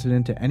this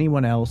incident to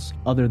anyone else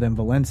other than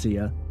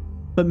Valencia,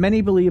 but many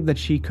believe that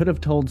she could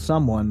have told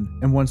someone,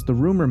 and once the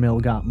rumor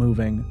mill got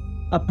moving,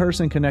 a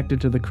person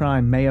connected to the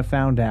crime may have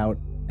found out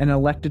and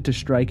elected to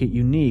strike at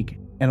Unique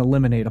and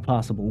eliminate a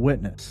possible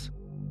witness.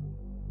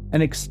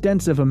 An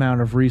extensive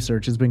amount of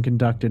research has been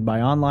conducted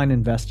by online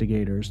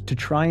investigators to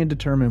try and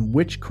determine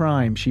which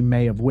crime she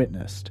may have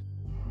witnessed.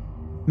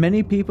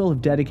 Many people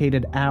have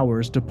dedicated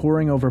hours to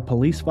poring over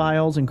police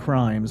files and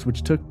crimes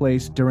which took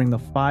place during the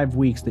 5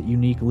 weeks that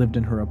Unique lived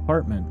in her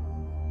apartment,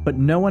 but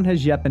no one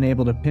has yet been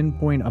able to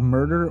pinpoint a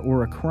murder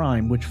or a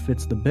crime which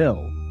fits the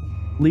bill,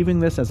 leaving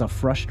this as a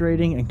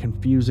frustrating and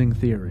confusing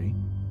theory.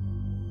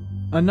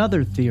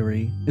 Another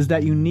theory is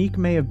that Unique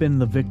may have been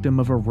the victim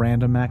of a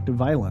random act of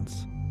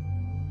violence.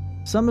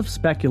 Some have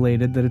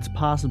speculated that it's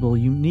possible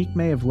Unique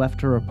may have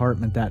left her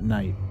apartment that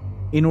night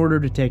in order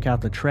to take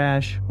out the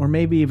trash or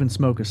maybe even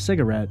smoke a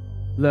cigarette,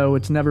 though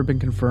it's never been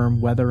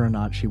confirmed whether or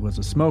not she was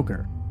a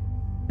smoker,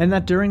 and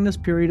that during this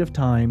period of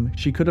time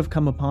she could have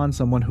come upon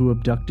someone who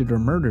abducted or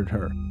murdered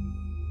her.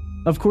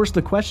 Of course,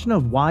 the question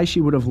of why she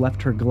would have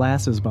left her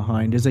glasses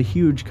behind is a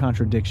huge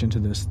contradiction to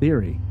this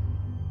theory.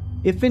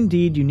 If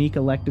indeed Unique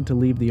elected to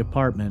leave the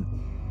apartment,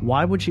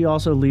 why would she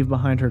also leave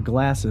behind her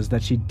glasses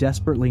that she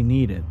desperately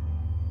needed?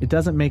 It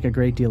doesn't make a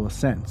great deal of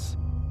sense.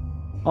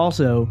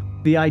 Also,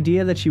 the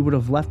idea that she would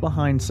have left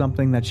behind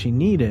something that she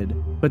needed,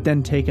 but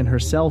then taken her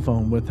cell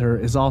phone with her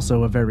is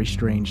also a very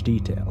strange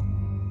detail.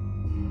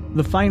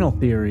 The final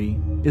theory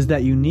is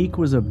that Unique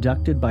was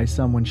abducted by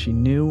someone she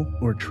knew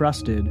or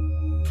trusted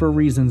for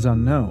reasons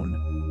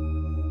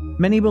unknown.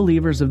 Many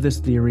believers of this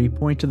theory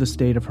point to the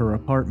state of her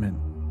apartment.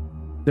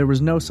 There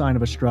was no sign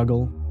of a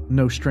struggle,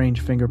 no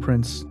strange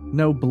fingerprints,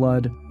 no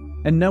blood,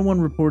 and no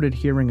one reported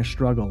hearing a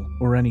struggle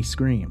or any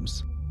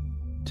screams.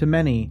 To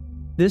many,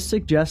 this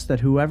suggests that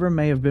whoever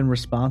may have been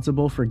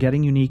responsible for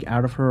getting Unique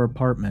out of her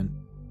apartment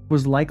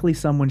was likely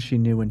someone she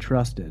knew and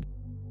trusted.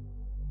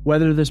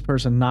 Whether this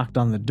person knocked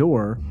on the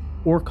door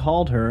or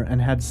called her and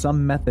had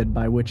some method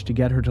by which to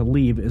get her to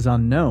leave is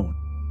unknown,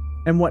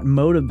 and what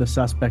motive the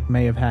suspect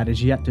may have had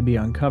is yet to be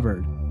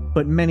uncovered,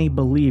 but many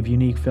believe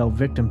Unique fell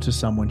victim to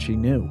someone she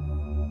knew.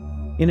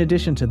 In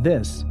addition to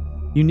this,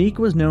 Unique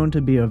was known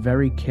to be a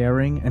very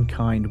caring and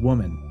kind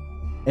woman,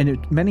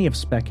 and many have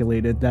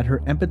speculated that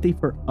her empathy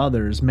for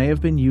others may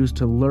have been used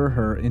to lure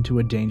her into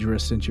a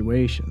dangerous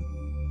situation.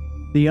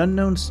 The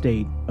unknown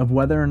state of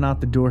whether or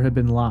not the door had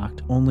been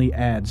locked only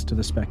adds to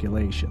the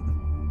speculation.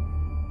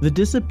 The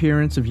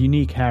disappearance of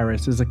Unique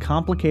Harris is a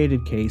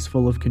complicated case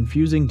full of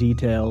confusing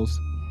details,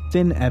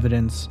 thin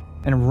evidence,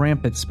 and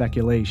rampant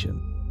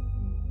speculation.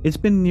 It's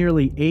been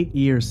nearly 8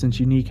 years since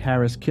Unique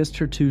Harris kissed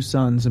her 2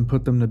 sons and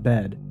put them to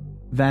bed,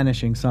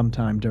 vanishing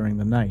sometime during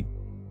the night.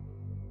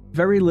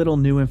 Very little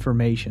new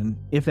information,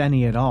 if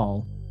any at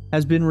all,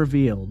 has been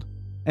revealed,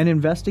 and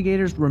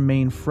investigators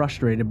remain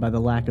frustrated by the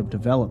lack of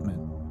development.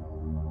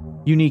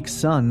 Unique's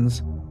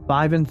sons,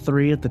 5 and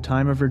 3 at the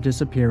time of her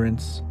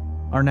disappearance,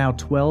 are now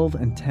 12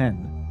 and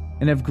 10,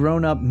 and have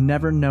grown up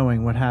never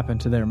knowing what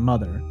happened to their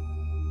mother.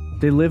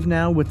 They live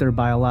now with their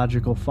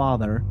biological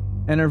father,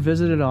 and are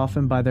visited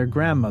often by their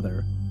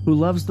grandmother, who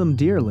loves them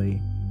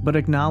dearly, but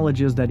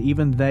acknowledges that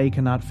even they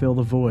cannot fill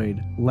the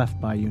void left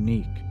by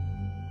Unique.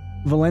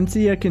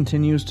 Valencia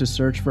continues to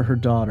search for her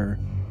daughter,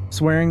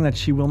 swearing that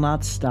she will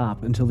not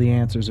stop until the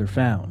answers are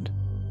found.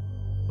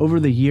 Over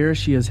the years,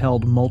 she has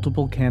held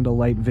multiple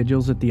candlelight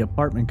vigils at the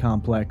apartment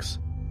complex,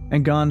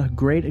 and gone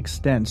great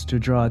extents to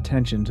draw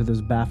attention to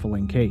this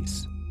baffling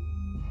case.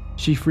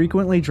 She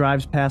frequently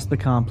drives past the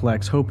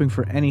complex hoping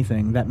for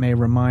anything that may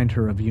remind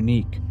her of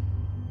Unique.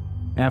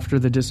 After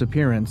the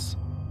disappearance,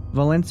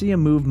 Valencia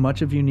moved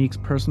much of Unique's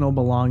personal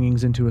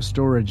belongings into a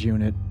storage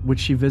unit, which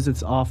she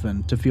visits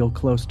often to feel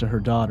close to her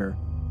daughter.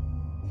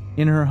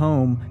 In her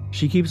home,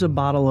 she keeps a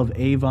bottle of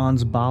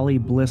Avon's Bali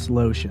Bliss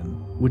lotion,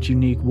 which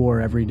Unique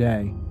wore every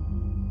day.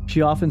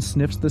 She often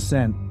sniffs the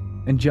scent,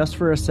 and just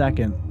for a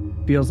second,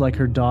 feels like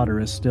her daughter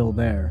is still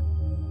there.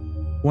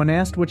 When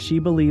asked what she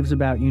believes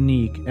about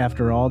Unique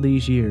after all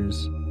these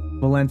years,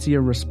 Valencia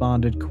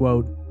responded,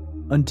 quote,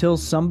 "Until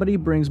somebody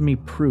brings me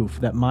proof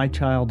that my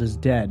child is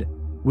dead,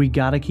 we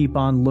gotta keep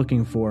on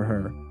looking for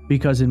her,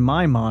 because in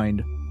my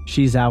mind,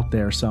 she's out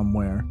there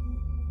somewhere."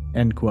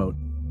 End quote.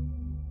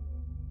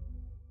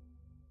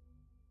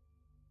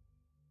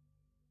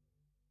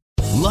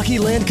 Lucky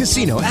Land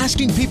Casino,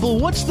 asking people,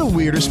 what's the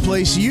weirdest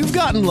place you've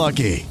gotten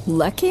lucky?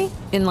 Lucky?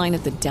 In line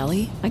at the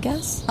deli, I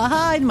guess?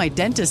 Aha, in my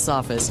dentist's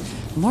office.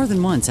 More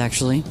than once,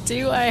 actually.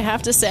 Do I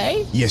have to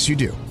say? Yes, you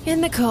do. In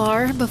the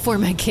car before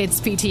my kids'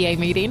 PTA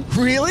meeting.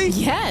 Really?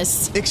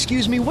 Yes.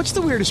 Excuse me, what's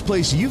the weirdest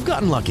place you've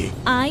gotten lucky?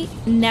 I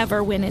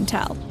never win and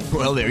tell.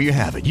 Well, there you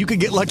have it. You can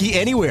get lucky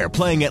anywhere,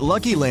 playing at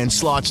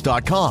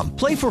LuckyLandSlots.com.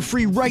 Play for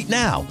free right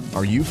now.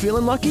 Are you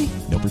feeling lucky?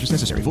 No purchase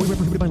necessary. Void where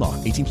prohibited by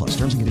law. 18 plus.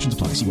 Terms and conditions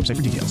apply. See website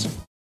for details.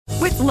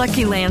 With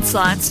Lucky Land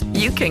Slots,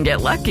 you can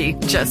get lucky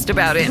just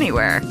about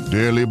anywhere.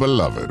 Dearly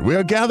beloved, we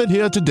are gathered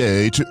here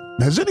today to...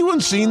 Has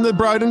anyone seen the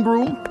bride and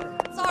groom?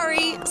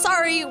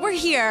 Sorry, we're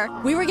here.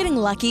 We were getting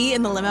lucky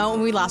in the limo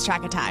and we lost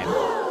track of time.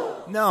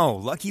 No,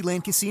 Lucky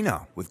Land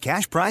Casino, with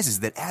cash prizes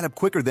that add up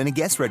quicker than a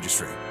guest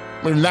registry.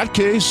 In that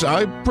case,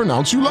 I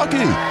pronounce you lucky.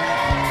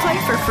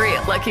 Play for free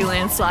at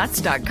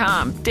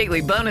LuckyLandSlots.com.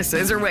 Daily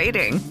bonuses are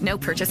waiting. No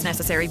purchase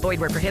necessary. Void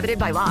where prohibited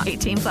by law.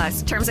 18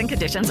 plus. Terms and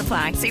conditions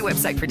apply. See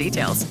website for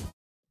details.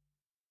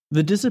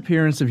 The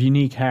disappearance of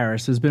Unique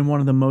Harris has been one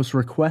of the most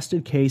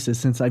requested cases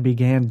since I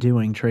began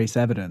doing trace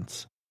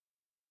evidence.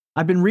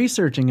 I've been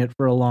researching it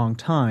for a long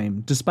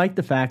time, despite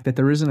the fact that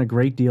there isn't a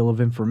great deal of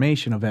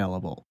information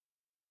available.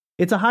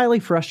 It's a highly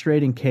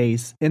frustrating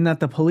case in that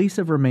the police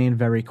have remained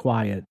very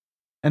quiet,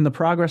 and the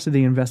progress of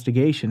the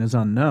investigation is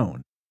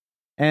unknown.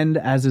 And,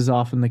 as is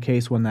often the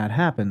case when that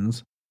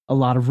happens, a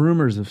lot of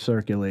rumors have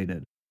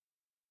circulated.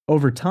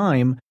 Over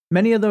time,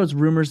 many of those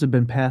rumors have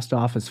been passed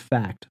off as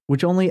fact,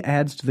 which only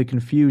adds to the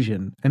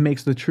confusion and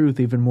makes the truth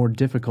even more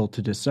difficult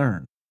to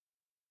discern.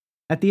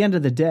 At the end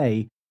of the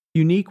day,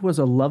 Unique was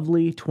a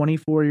lovely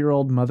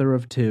 24-year-old mother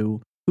of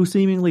 2 who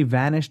seemingly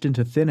vanished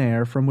into thin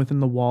air from within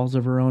the walls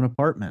of her own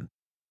apartment.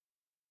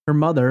 Her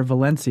mother,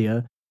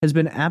 Valencia, has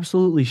been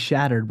absolutely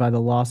shattered by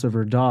the loss of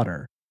her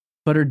daughter,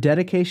 but her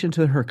dedication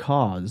to her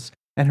cause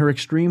and her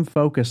extreme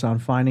focus on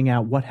finding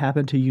out what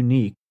happened to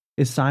Unique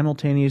is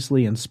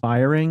simultaneously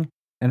inspiring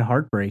and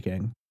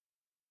heartbreaking.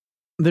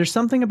 There's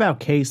something about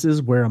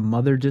cases where a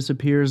mother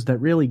disappears that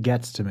really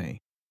gets to me.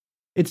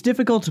 It's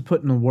difficult to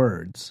put in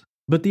words,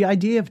 but the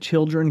idea of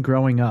children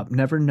growing up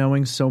never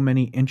knowing so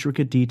many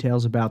intricate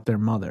details about their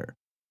mother,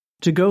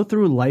 to go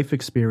through life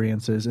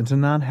experiences and to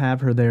not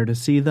have her there to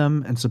see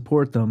them and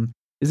support them,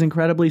 is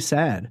incredibly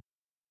sad.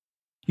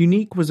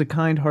 Unique was a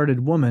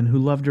kind-hearted woman who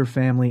loved her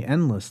family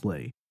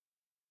endlessly.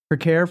 Her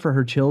care for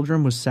her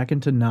children was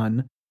second to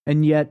none,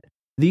 and yet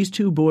these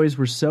 2 boys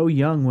were so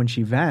young when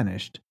she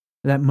vanished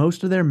that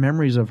most of their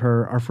memories of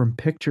her are from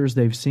pictures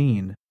they've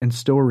seen and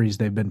stories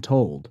they've been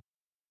told.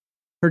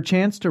 Her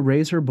chance to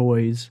raise her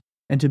boys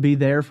and to be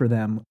there for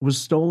them was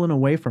stolen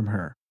away from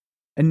her,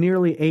 and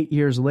nearly 8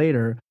 years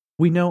later,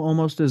 we know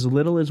almost as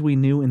little as we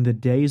knew in the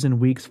days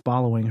and weeks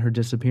following her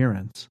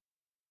disappearance.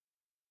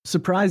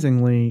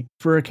 Surprisingly,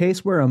 for a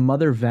case where a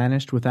mother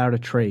vanished without a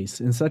trace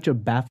in such a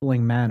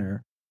baffling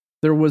manner,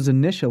 there was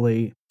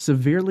initially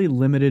severely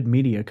limited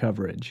media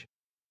coverage.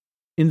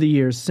 In the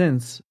years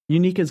since,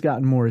 Unique has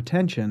gotten more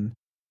attention,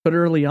 but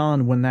early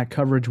on, when that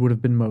coverage would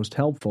have been most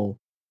helpful,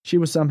 she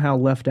was somehow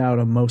left out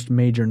of most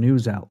major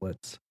news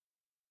outlets.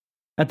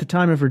 At the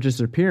time of her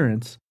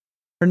disappearance,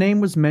 her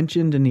name was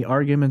mentioned in the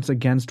arguments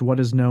against what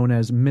is known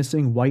as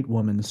missing white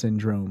woman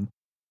syndrome.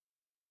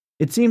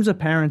 It seems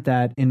apparent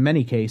that, in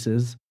many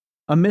cases,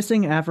 a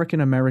missing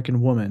African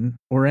American woman,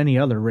 or any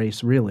other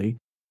race really,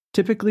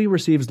 typically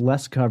receives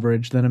less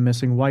coverage than a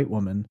missing white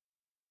woman.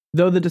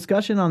 Though the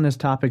discussion on this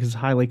topic is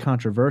highly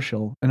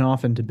controversial and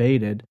often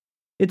debated,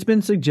 it's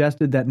been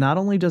suggested that not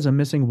only does a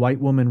missing white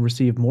woman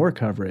receive more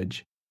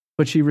coverage,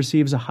 but she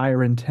receives a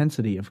higher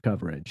intensity of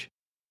coverage.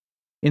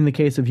 In the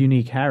case of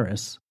Unique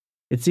Harris,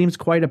 it seems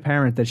quite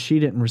apparent that she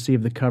didn't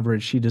receive the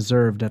coverage she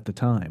deserved at the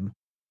time.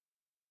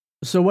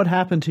 So what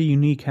happened to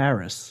Unique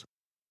Harris?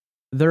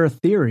 There are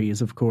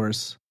theories, of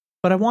course,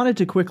 but I wanted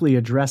to quickly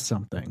address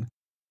something.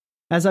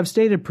 As I've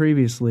stated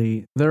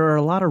previously, there are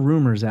a lot of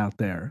rumors out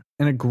there,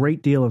 and a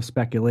great deal of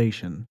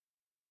speculation.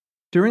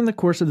 During the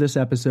course of this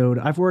episode,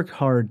 I've worked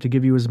hard to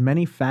give you as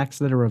many facts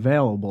that are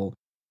available,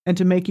 and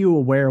to make you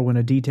aware when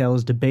a detail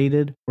is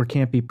debated or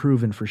can't be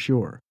proven for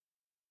sure.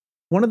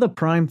 One of the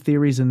prime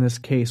theories in this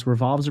case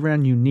revolves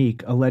around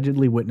Unique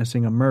allegedly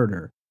witnessing a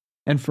murder,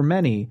 and for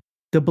many,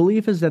 the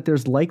belief is that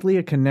there's likely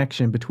a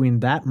connection between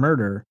that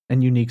murder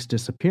and Unique's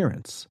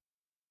disappearance.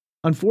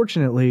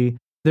 Unfortunately,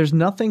 there's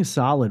nothing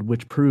solid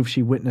which proves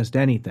she witnessed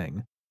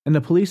anything, and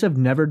the police have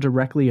never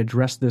directly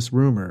addressed this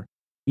rumor,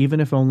 even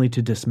if only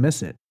to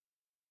dismiss it.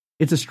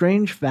 It's a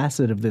strange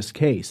facet of this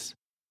case,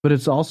 but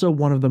it's also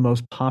one of the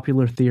most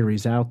popular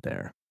theories out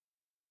there.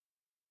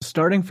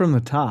 Starting from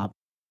the top,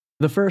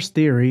 the first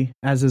theory,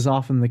 as is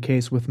often the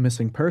case with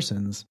missing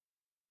persons,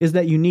 is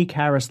that Unique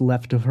Harris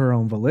left of her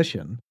own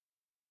volition.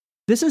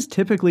 This is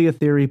typically a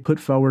theory put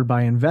forward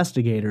by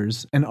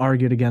investigators and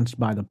argued against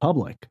by the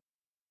public,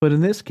 but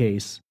in this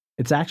case,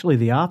 it's actually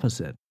the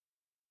opposite.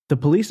 The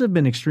police have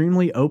been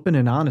extremely open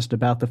and honest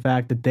about the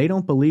fact that they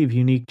don't believe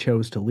Unique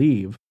chose to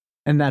leave,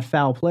 and that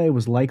foul play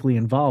was likely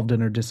involved in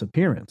her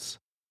disappearance.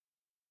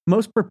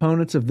 Most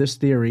proponents of this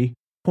theory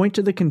point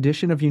to the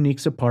condition of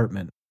Unique's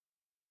apartment.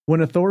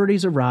 When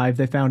authorities arrived,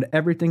 they found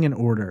everything in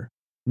order,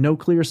 no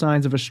clear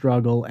signs of a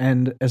struggle,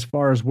 and, as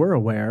far as we're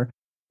aware,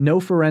 no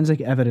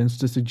forensic evidence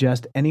to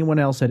suggest anyone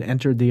else had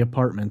entered the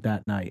apartment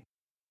that night.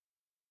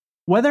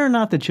 Whether or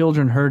not the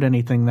children heard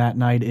anything that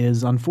night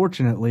is,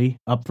 unfortunately,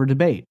 up for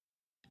debate.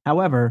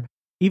 However,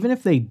 even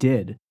if they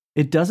did,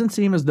 it doesn't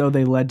seem as though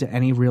they led to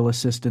any real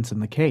assistance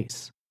in the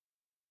case.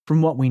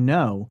 From what we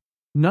know,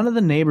 none of the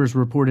neighbors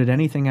reported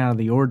anything out of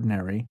the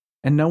ordinary,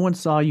 and no one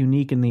saw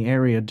Unique in the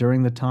area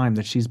during the time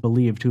that she's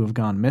believed to have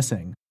gone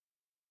missing.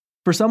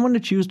 For someone to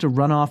choose to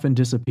run off and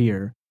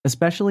disappear,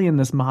 especially in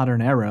this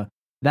modern era,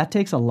 that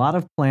takes a lot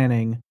of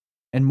planning,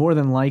 and more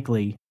than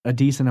likely, a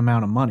decent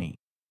amount of money.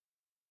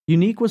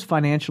 Unique was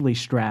financially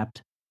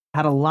strapped,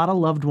 had a lot of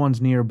loved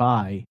ones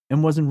nearby,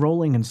 and was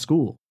enrolling in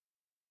school.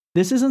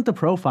 This isn't the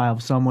profile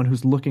of someone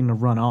who's looking to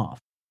run off.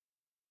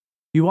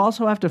 You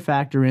also have to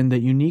factor in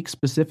that Unique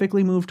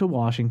specifically moved to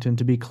Washington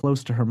to be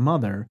close to her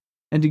mother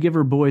and to give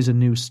her boys a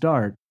new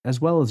start, as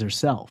well as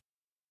herself.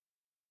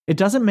 It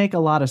doesn't make a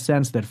lot of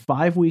sense that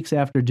 5 weeks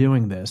after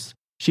doing this,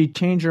 she'd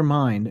change her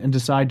mind and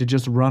decide to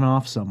just run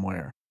off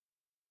somewhere.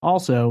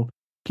 Also,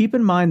 keep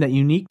in mind that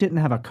Unique didn't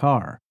have a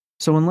car,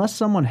 so unless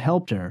someone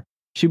helped her,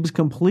 she was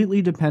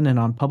completely dependent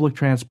on public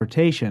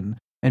transportation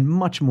and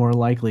much more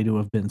likely to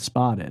have been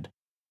spotted.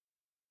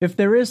 If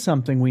there is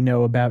something we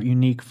know about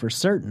Unique for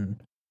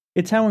certain,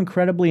 it's how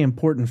incredibly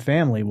important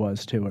family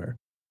was to her.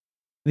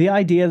 The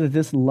idea that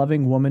this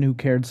loving woman who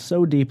cared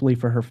so deeply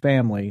for her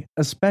family,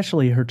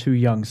 especially her 2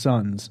 young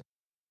sons,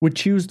 would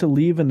choose to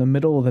leave in the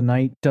middle of the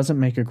night doesn't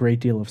make a great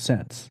deal of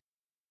sense.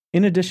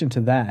 In addition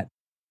to that,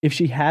 if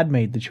she had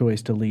made the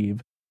choice to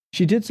leave,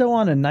 she did so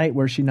on a night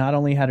where she not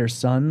only had her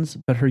sons,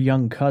 but her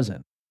young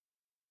cousin.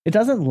 It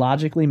doesn't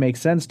logically make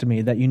sense to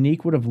me that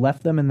Unique would have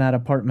left them in that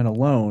apartment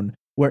alone,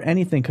 where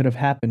anything could have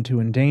happened to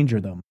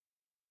endanger them.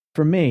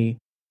 For me,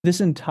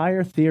 this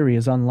entire theory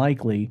is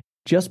unlikely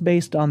just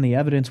based on the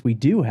evidence we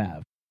do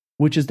have,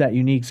 which is that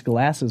Unique's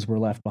glasses were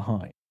left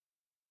behind.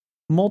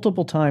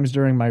 Multiple times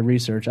during my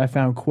research, I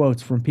found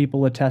quotes from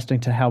people attesting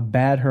to how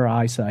bad her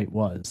eyesight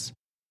was.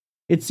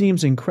 It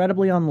seems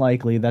incredibly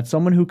unlikely that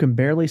someone who can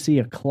barely see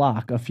a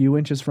clock a few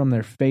inches from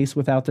their face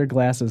without their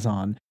glasses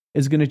on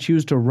is going to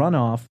choose to run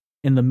off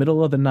in the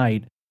middle of the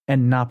night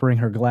and not bring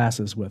her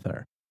glasses with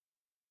her.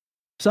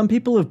 Some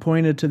people have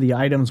pointed to the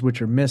items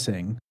which are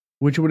missing,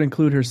 which would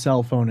include her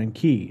cell phone and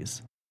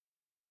keys.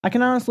 I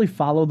can honestly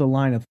follow the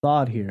line of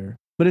thought here,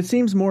 but it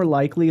seems more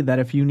likely that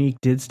if Unique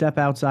did step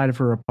outside of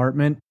her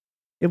apartment,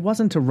 it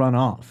wasn't to run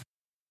off.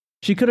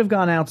 She could have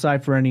gone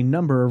outside for any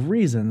number of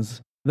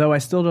reasons, though I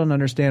still don't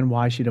understand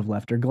why she'd have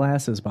left her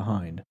glasses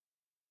behind.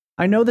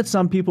 I know that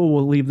some people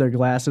will leave their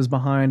glasses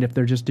behind if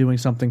they're just doing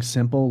something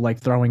simple like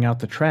throwing out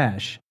the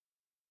trash,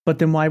 But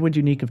then why would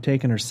Unique have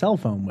taken her cell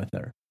phone with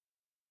her?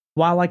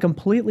 While I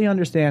completely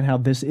understand how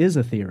this is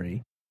a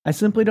theory, I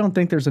simply don't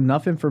think there's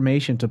enough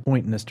information to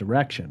point in this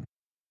direction.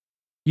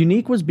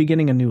 Unique was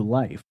beginning a new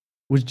life,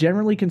 was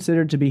generally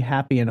considered to be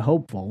happy and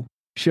hopeful,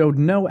 showed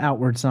no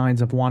outward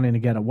signs of wanting to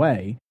get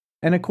away,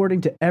 and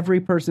according to every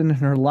person in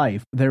her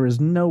life, there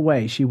is no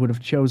way she would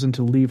have chosen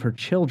to leave her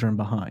children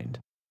behind.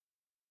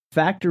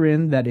 Factor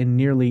in that in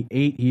nearly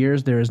 8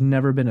 years there has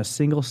never been a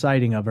single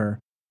sighting of her,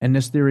 and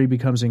this theory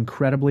becomes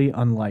incredibly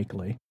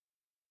unlikely.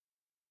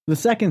 The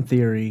second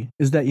theory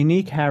is that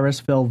Unique Harris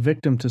fell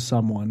victim to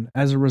someone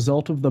as a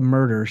result of the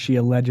murder she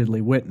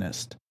allegedly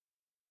witnessed.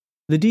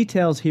 The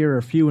details here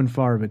are few and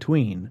far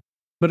between,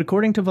 but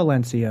according to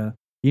Valencia,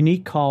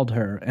 Unique called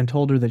her and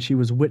told her that she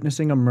was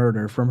witnessing a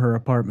murder from her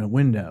apartment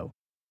window.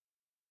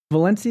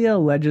 Valencia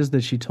alleges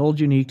that she told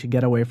Unique to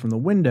get away from the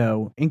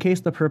window in case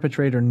the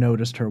perpetrator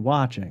noticed her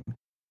watching.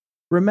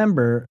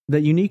 Remember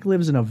that Unique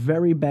lives in a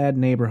very bad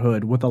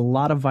neighborhood with a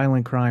lot of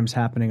violent crimes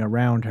happening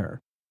around her,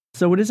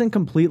 so it isn't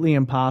completely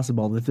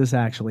impossible that this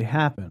actually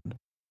happened.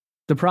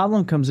 The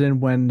problem comes in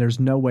when there's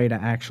no way to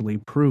actually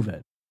prove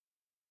it.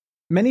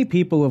 Many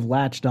people have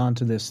latched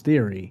onto this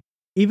theory,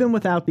 even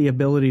without the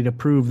ability to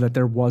prove that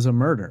there was a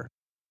murder.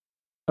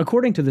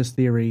 According to this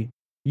theory,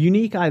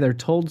 Unique either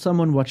told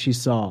someone what she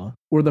saw,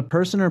 or the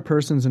person or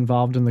persons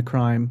involved in the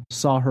crime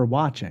saw her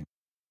watching.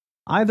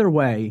 Either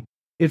way,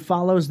 it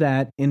follows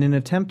that, in an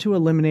attempt to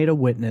eliminate a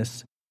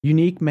witness,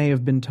 Unique may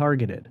have been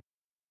targeted.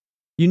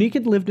 Unique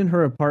had lived in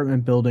her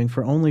apartment building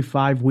for only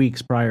 5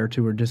 weeks prior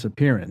to her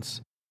disappearance,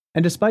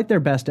 and despite their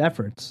best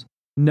efforts,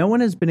 no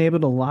one has been able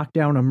to lock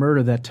down a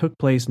murder that took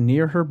place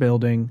near her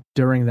building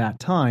during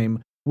that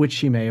time, which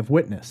she may have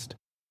witnessed.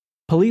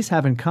 Police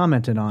haven't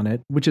commented on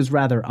it, which is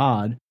rather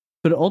odd,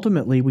 but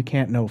ultimately we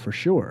can't know for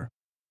sure.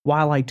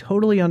 While I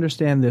totally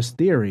understand this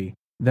theory,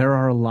 there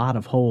are a lot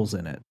of holes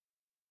in it.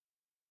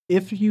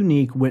 If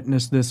Unique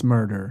witnessed this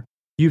murder,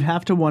 you'd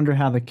have to wonder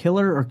how the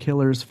killer or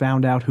killers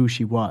found out who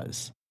she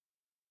was.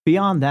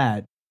 Beyond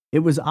that, it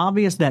was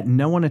obvious that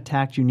no one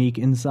attacked Unique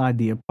inside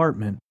the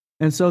apartment,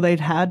 and so they'd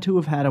had to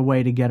have had a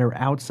way to get her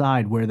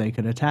outside where they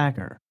could attack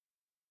her.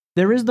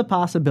 There is the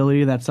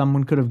possibility that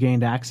someone could have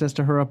gained access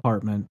to her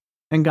apartment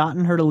and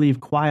gotten her to leave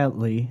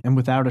quietly and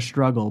without a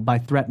struggle by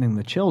threatening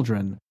the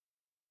children,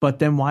 but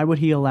then why would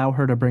he allow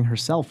her to bring her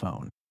cell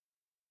phone?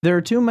 There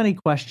are too many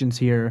questions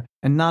here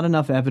and not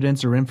enough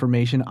evidence or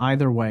information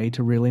either way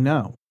to really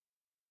know.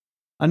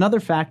 Another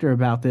factor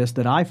about this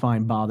that I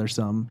find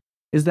bothersome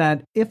is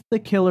that if the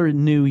killer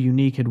knew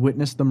Unique had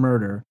witnessed the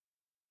murder,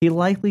 he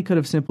likely could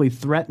have simply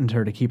threatened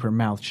her to keep her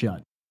mouth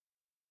shut.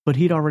 But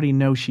he'd already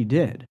know she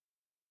did.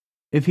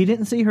 If he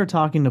didn't see her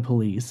talking to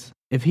police,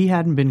 if he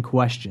hadn't been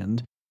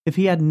questioned, if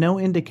he had no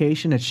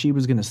indication that she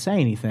was going to say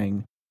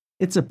anything,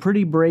 it's a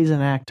pretty brazen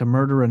act to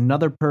murder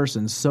another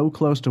person so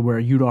close to where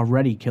you'd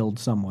already killed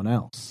someone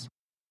else.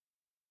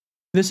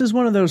 This is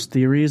one of those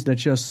theories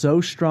that's just so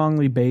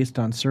strongly based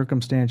on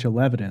circumstantial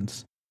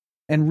evidence,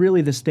 and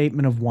really the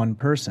statement of one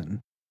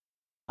person.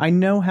 I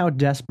know how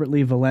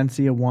desperately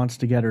Valencia wants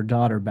to get her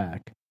daughter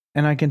back,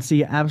 and I can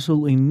see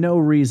absolutely no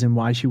reason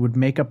why she would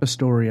make up a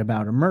story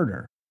about a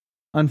murder.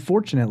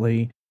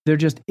 Unfortunately, there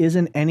just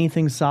isn't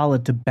anything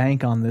solid to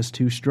bank on this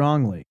too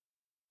strongly.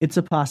 It's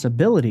a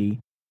possibility,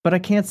 but I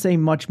can't say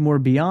much more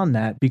beyond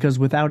that because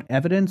without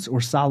evidence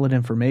or solid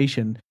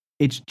information,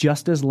 it's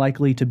just as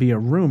likely to be a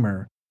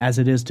rumor as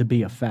it is to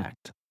be a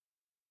fact.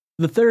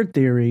 The third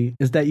theory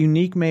is that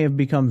Unique may have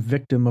become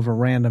victim of a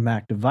random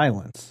act of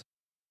violence.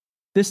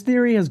 This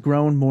theory has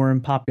grown more in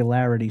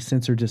popularity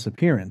since her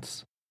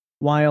disappearance.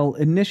 While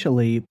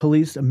initially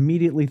police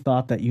immediately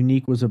thought that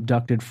Unique was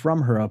abducted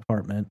from her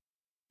apartment,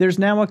 there's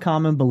now a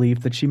common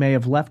belief that she may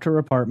have left her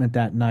apartment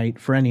that night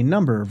for any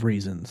number of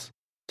reasons,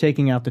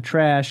 taking out the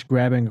trash,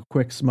 grabbing a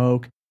quick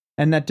smoke,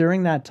 and that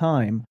during that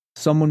time,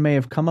 someone may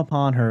have come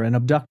upon her and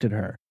abducted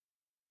her.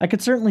 I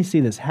could certainly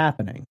see this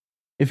happening.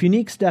 If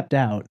Unique stepped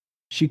out,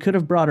 she could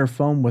have brought her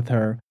phone with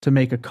her to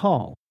make a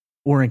call,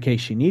 or in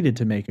case she needed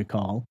to make a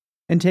call,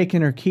 and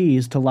taken her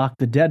keys to lock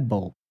the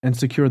deadbolt and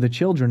secure the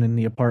children in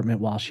the apartment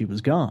while she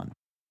was gone.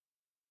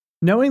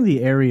 Knowing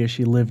the area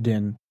she lived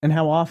in and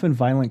how often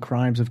violent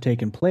crimes have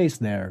taken place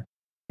there,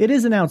 it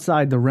isn't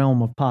outside the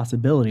realm of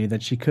possibility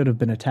that she could have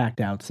been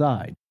attacked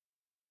outside,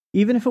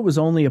 even if it was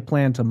only a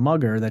plan to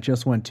mug her that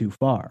just went too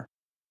far.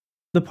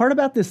 The part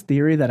about this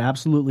theory that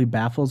absolutely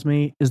baffles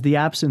me is the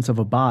absence of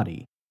a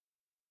body.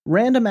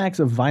 Random acts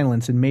of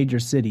violence in major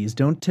cities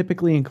don't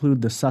typically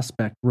include the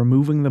suspect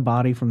removing the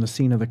body from the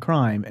scene of the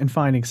crime and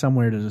finding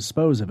somewhere to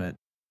dispose of it.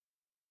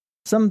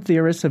 Some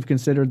theorists have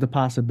considered the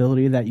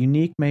possibility that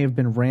Unique may have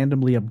been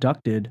randomly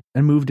abducted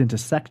and moved into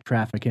sex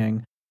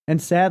trafficking,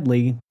 and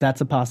sadly,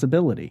 that's a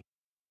possibility.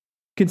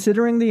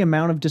 Considering the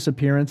amount of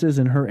disappearances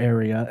in her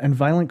area and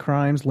violent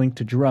crimes linked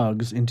to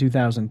drugs in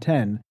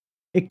 2010,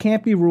 it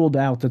can't be ruled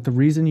out that the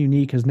reason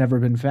Unique has never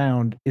been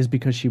found is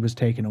because she was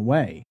taken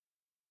away.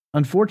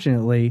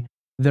 Unfortunately,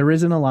 there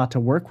isn't a lot to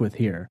work with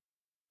here.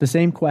 The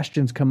same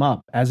questions come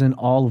up as in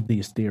all of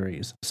these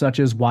theories, such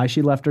as why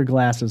she left her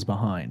glasses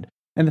behind,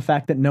 and the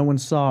fact that no one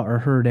saw or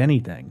heard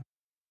anything.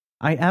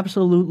 I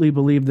absolutely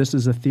believe this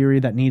is a theory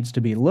that needs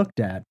to be looked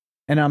at,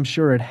 and I'm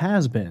sure it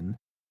has been,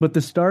 but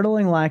the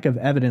startling lack of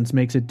evidence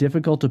makes it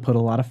difficult to put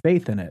a lot of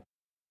faith in it.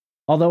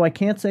 Although I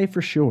can't say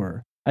for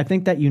sure, I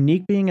think that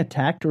Unique being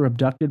attacked or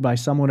abducted by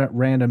someone at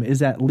random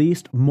is at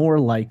least more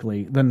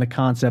likely than the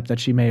concept that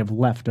she may have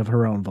left of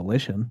her own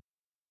volition.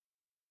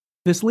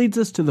 This leads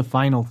us to the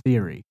final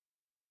theory,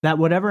 that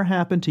whatever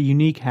happened to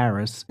Unique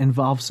Harris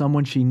involved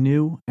someone she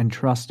knew and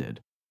trusted.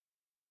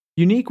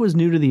 Unique was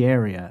new to the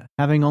area,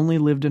 having only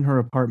lived in her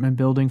apartment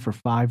building for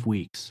 5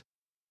 weeks.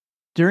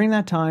 During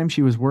that time,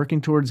 she was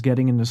working towards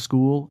getting into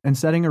school and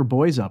setting her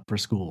boys up for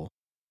school.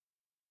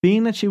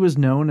 Being that she was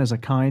known as a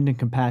kind and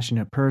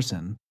compassionate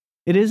person,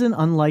 it isn't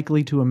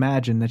unlikely to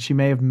imagine that she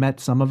may have met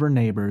some of her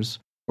neighbors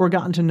or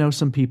gotten to know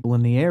some people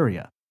in the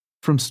area.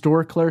 From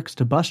store clerks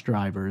to bus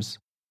drivers,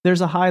 there's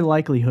a high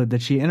likelihood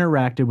that she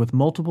interacted with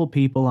multiple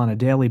people on a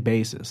daily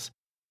basis,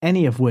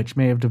 any of which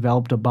may have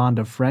developed a bond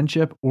of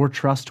friendship or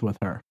trust with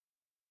her.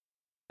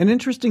 An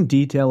interesting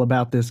detail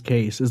about this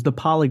case is the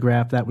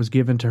polygraph that was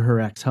given to her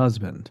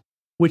ex-husband,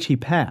 which he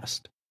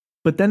passed.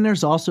 But then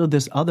there's also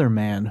this other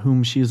man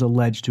whom she is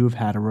alleged to have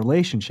had a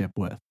relationship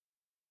with.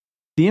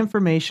 The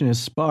information is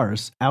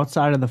sparse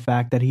outside of the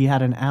fact that he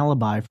had an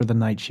alibi for the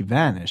night she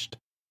vanished,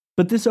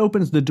 but this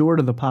opens the door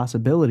to the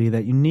possibility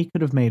that Unique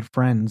could have made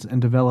friends and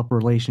developed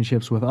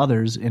relationships with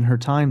others in her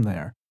time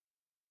there.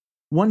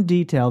 One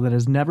detail that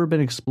has never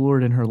been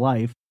explored in her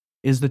life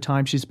is the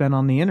time she spent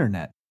on the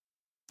internet.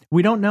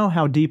 We don't know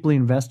how deeply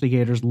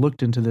investigators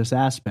looked into this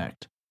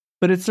aspect,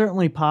 but it's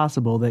certainly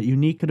possible that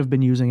Unique could have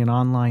been using an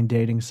online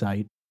dating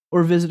site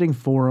or visiting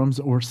forums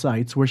or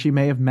sites where she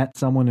may have met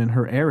someone in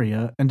her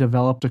area and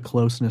developed a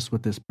closeness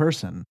with this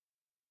person.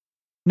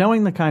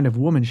 Knowing the kind of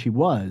woman she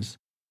was,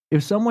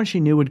 if someone she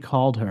knew had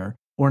called her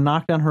or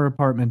knocked on her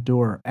apartment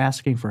door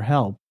asking for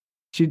help,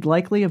 she'd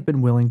likely have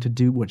been willing to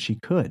do what she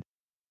could.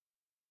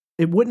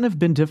 It wouldn't have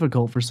been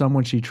difficult for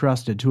someone she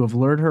trusted to have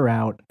lured her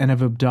out and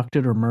have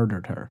abducted or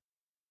murdered her.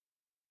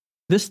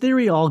 This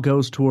theory all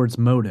goes towards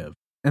motive,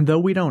 and though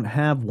we don't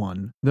have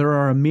one, there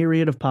are a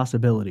myriad of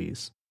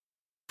possibilities.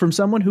 From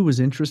someone who was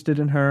interested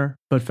in her,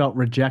 but felt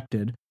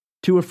rejected,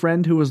 to a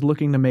friend who was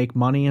looking to make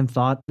money and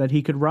thought that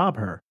he could rob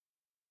her.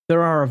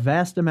 There are a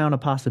vast amount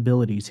of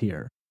possibilities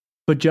here,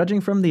 but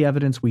judging from the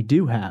evidence we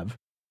do have,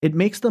 it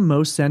makes the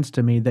most sense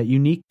to me that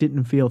Unique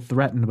didn't feel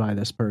threatened by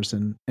this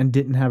person and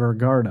didn't have her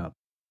guard up.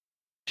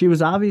 She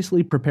was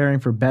obviously preparing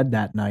for bed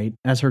that night,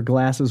 as her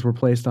glasses were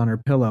placed on her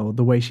pillow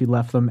the way she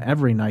left them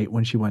every night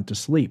when she went to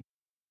sleep.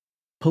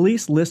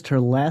 Police list her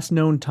last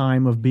known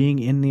time of being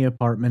in the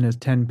apartment as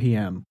 10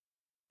 p.m.,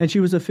 and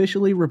she was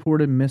officially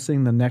reported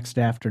missing the next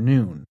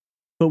afternoon,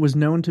 but was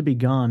known to be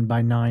gone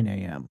by 9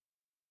 a.m.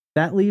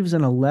 That leaves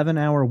an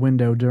 11-hour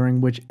window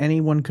during which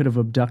anyone could have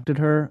abducted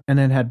her and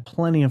had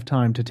plenty of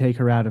time to take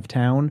her out of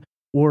town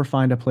or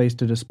find a place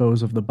to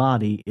dispose of the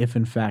body if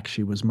in fact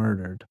she was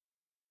murdered.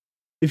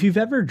 If you've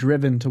ever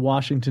driven to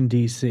Washington,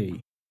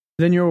 D.C.,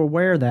 then you're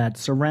aware that,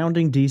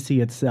 surrounding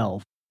D.C.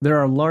 itself, there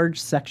are large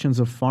sections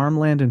of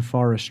farmland and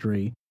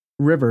forestry,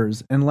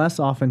 rivers, and less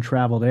often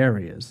traveled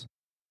areas.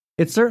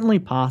 It's certainly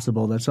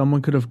possible that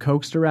someone could have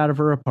coaxed her out of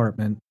her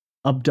apartment,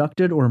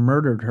 abducted or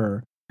murdered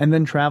her, and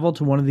then traveled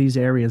to one of these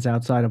areas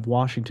outside of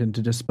Washington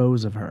to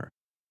dispose of her.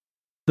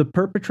 The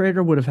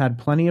perpetrator would have had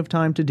plenty of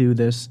time to do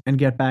this and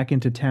get back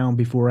into town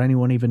before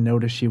anyone even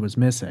noticed she was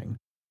missing.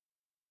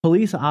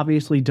 Police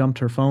obviously dumped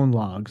her phone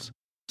logs,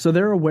 so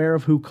they're aware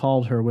of who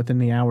called her within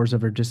the hours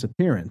of her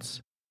disappearance,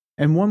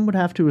 and one would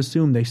have to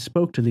assume they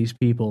spoke to these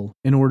people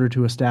in order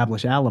to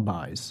establish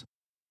alibis.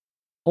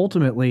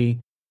 Ultimately,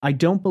 I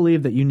don't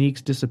believe that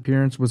Unique's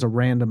disappearance was a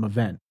random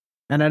event,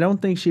 and I don't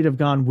think she'd have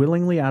gone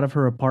willingly out of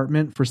her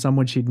apartment for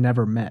someone she'd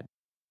never met.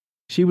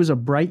 She was a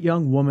bright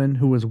young woman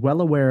who was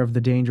well aware of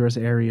the dangerous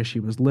area she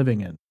was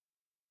living in.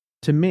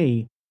 To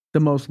me, the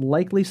most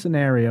likely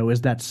scenario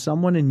is that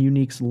someone in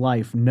Unique's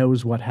life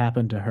knows what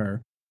happened to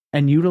her,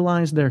 and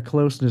utilized their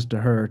closeness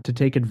to her to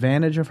take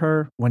advantage of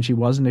her when she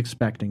wasn't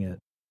expecting it.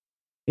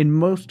 In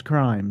most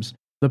crimes,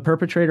 the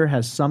perpetrator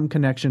has some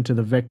connection to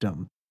the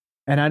victim,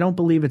 and I don't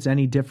believe it's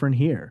any different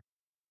here.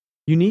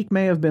 Unique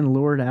may have been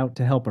lured out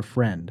to help a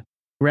friend,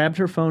 grabbed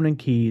her phone and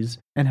keys,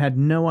 and had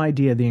no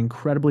idea the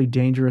incredibly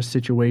dangerous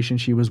situation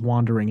she was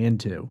wandering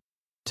into.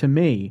 To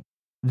me,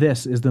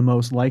 this is the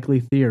most likely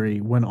theory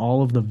when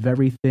all of the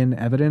very thin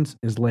evidence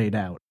is laid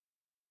out.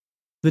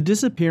 The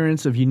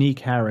disappearance of Unique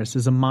Harris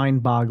is a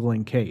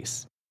mind-boggling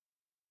case.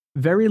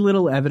 Very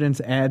little evidence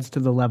adds to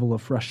the level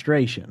of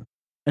frustration,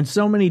 and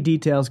so many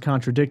details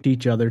contradict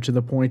each other to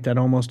the point that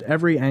almost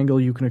every angle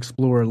you can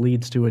explore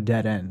leads to a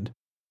dead end.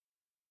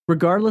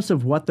 Regardless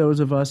of what those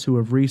of us who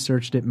have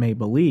researched it may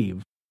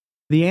believe,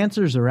 the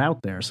answers are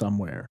out there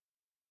somewhere.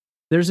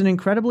 There's an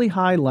incredibly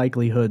high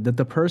likelihood that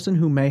the person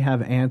who may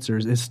have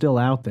answers is still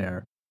out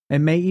there,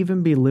 and may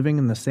even be living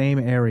in the same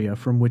area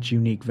from which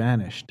Unique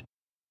vanished.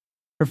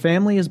 Her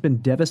family has been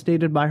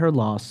devastated by her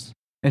loss,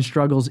 and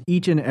struggles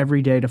each and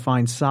every day to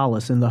find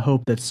solace in the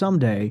hope that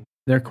someday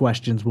their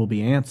questions will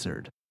be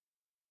answered.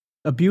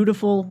 A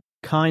beautiful,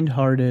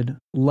 kind-hearted,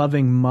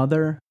 loving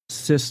mother,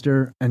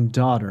 sister, and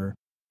daughter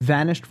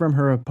vanished from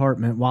her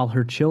apartment while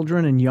her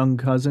children and young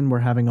cousin were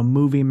having a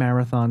movie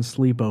marathon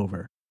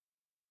sleepover.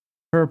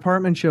 Her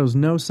apartment shows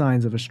no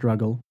signs of a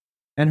struggle,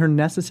 and her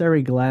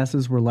necessary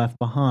glasses were left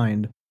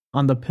behind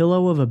on the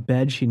pillow of a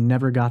bed she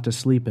never got to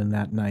sleep in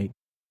that night.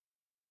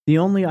 The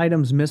only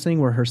items missing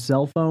were her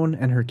cell phone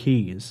and her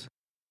keys.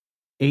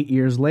 8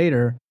 years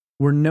later,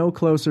 we're no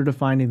closer to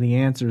finding the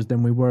answers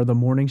than we were the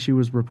morning she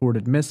was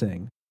reported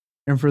missing,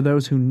 and for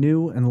those who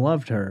knew and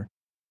loved her,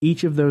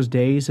 each of those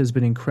days has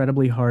been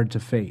incredibly hard to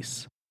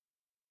face.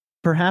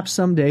 Perhaps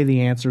someday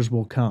the answers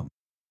will come,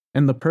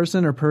 and the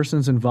person or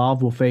persons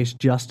involved will face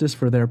justice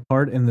for their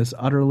part in this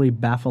utterly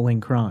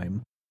baffling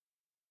crime.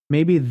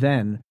 Maybe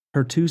then,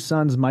 her 2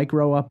 sons might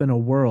grow up in a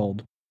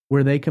world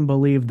where they can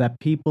believe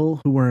that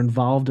people who were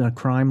involved in a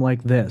crime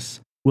like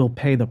this will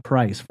pay the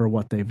price for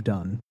what they've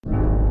done.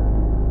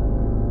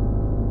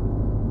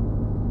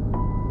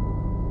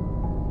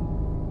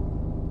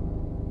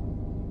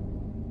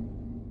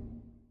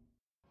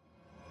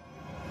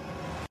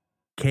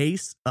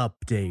 Case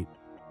update.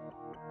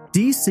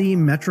 DC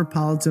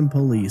Metropolitan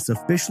Police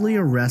officially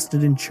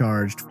arrested and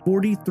charged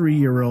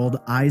 43-year-old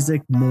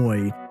Isaac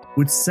Moy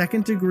with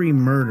second-degree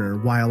murder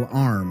while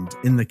armed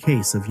in the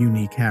case of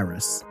Unique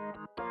Harris.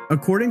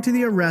 According to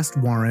the arrest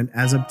warrant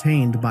as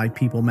obtained by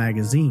People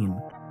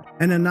magazine,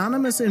 an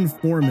anonymous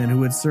informant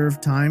who had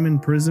served time in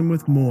prison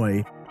with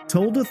Moy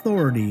told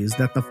authorities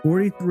that the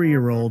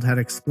 43-year-old had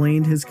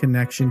explained his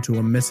connection to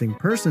a missing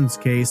persons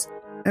case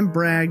and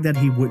bragged that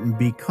he wouldn't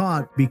be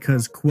caught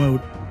because,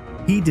 quote,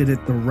 he did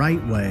it the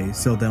right way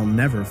so they'll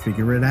never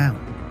figure it out,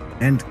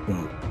 end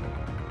quote.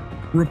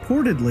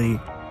 Reportedly,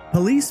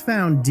 police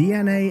found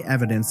DNA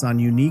evidence on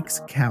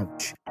Unique's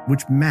couch,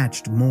 which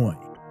matched Moy.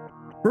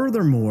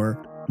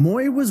 Furthermore,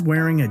 Moy was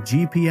wearing a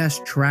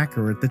GPS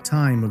tracker at the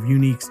time of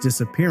Unique's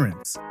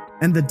disappearance,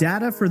 and the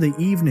data for the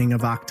evening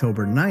of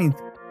October 9th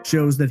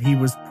shows that he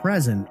was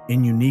present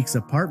in Unique's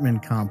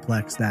apartment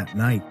complex that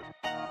night.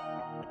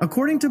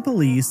 According to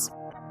police,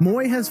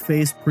 Moy has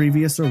faced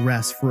previous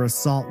arrests for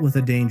assault with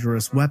a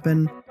dangerous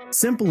weapon,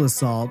 simple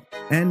assault,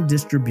 and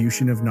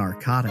distribution of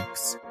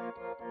narcotics.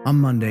 On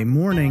Monday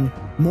morning,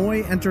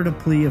 Moy entered a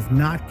plea of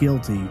not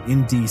guilty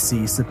in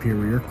DC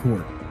Superior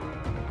Court.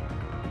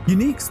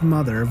 Unique's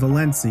mother,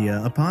 Valencia,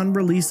 upon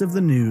release of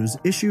the news,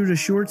 issued a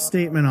short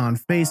statement on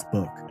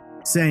Facebook,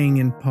 saying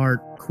in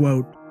part,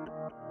 quote,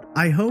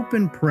 I hope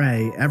and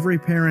pray every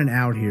parent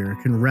out here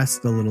can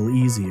rest a little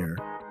easier.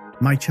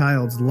 My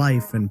child's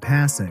life and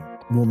passing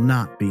will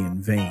not be in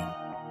vain.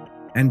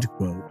 End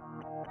quote.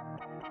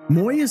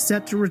 Moy is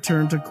set to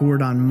return to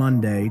court on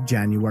Monday,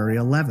 January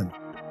 11th.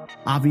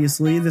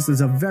 Obviously, this is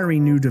a very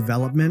new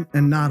development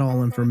and not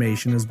all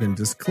information has been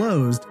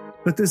disclosed,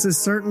 but this is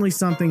certainly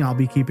something I'll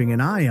be keeping an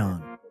eye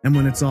on, and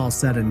when it's all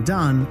said and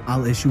done,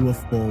 I'll issue a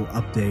full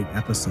update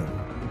episode.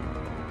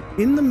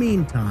 In the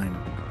meantime,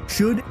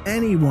 should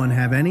anyone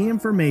have any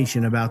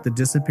information about the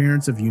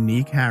disappearance of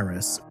Unique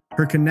Harris,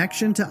 her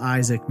connection to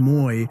Isaac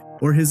Moy,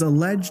 or his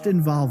alleged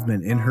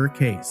involvement in her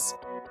case,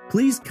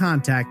 please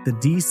contact the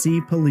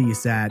DC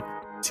Police at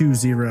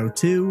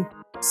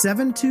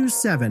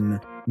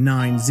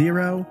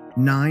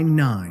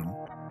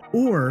 202-727-9099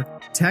 or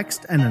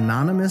text an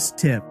anonymous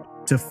tip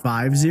to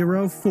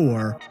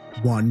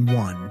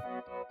 50411.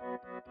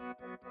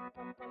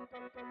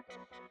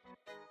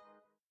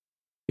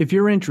 If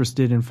you're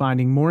interested in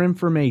finding more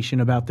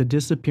information about the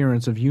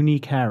disappearance of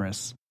Unique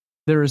Harris,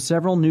 there are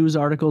several news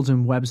articles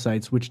and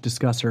websites which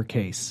discuss her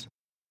case.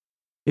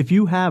 If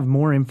you have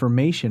more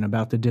information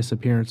about the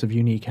disappearance of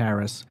Unique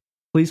Harris,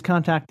 please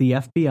contact the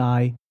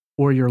FBI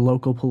or your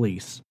local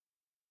police.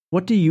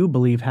 What do you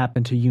believe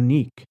happened to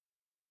Unique?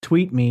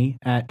 Tweet me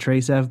at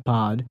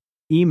TraceEvPod,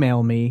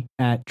 email me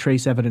at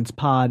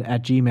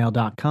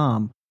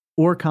traceevidencepod@gmail.com,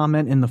 or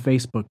comment in the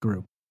Facebook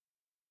group.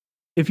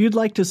 If you'd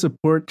like to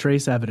support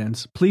Trace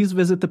Evidence, please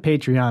visit the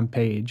Patreon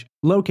page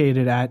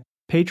located at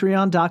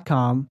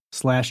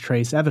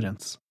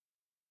patreon.com/traceevidence.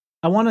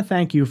 I want to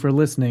thank you for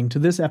listening to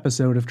this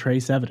episode of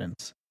Trace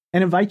Evidence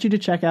and invite you to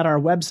check out our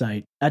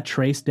website at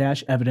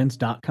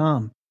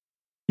trace-evidence.com.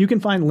 You can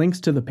find links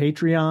to the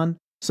Patreon,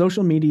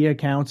 social media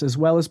accounts, as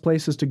well as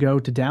places to go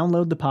to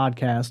download the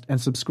podcast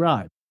and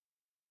subscribe.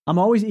 I'm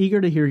always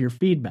eager to hear your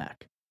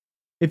feedback.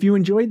 If you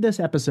enjoyed this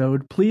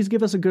episode, please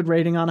give us a good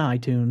rating on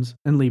iTunes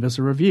and leave us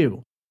a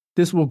review.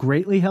 This will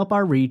greatly help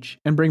our reach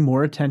and bring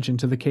more attention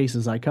to the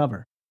cases I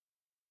cover.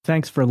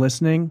 Thanks for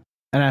listening,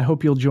 and I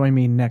hope you'll join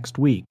me next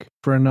week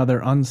for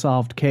another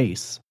unsolved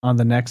case on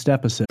the next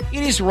episode.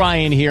 It is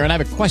Ryan here, and I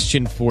have a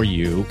question for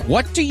you.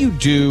 What do you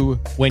do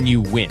when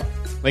you win?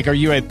 Like, are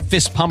you a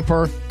fist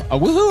pumper? A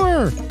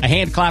woo-hooer, a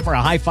hand clapper,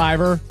 a high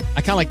fiver.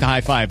 I kind of like the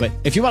high five, but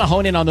if you want to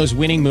hone in on those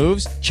winning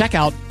moves, check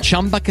out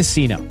Chumba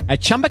Casino.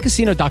 At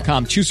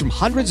ChumbaCasino.com, choose from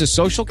hundreds of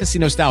social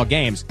casino style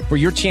games for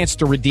your chance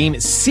to redeem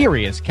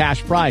serious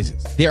cash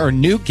prizes. There are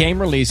new game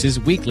releases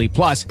weekly,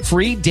 plus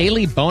free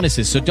daily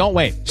bonuses. So don't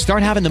wait.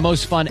 Start having the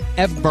most fun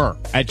ever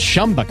at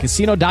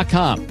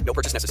ChumbaCasino.com. No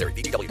purchase necessary.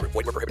 VGW Group.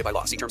 Void where prohibited by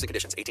law. See terms and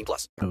conditions.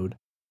 18+.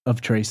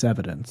 Of trace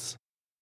evidence.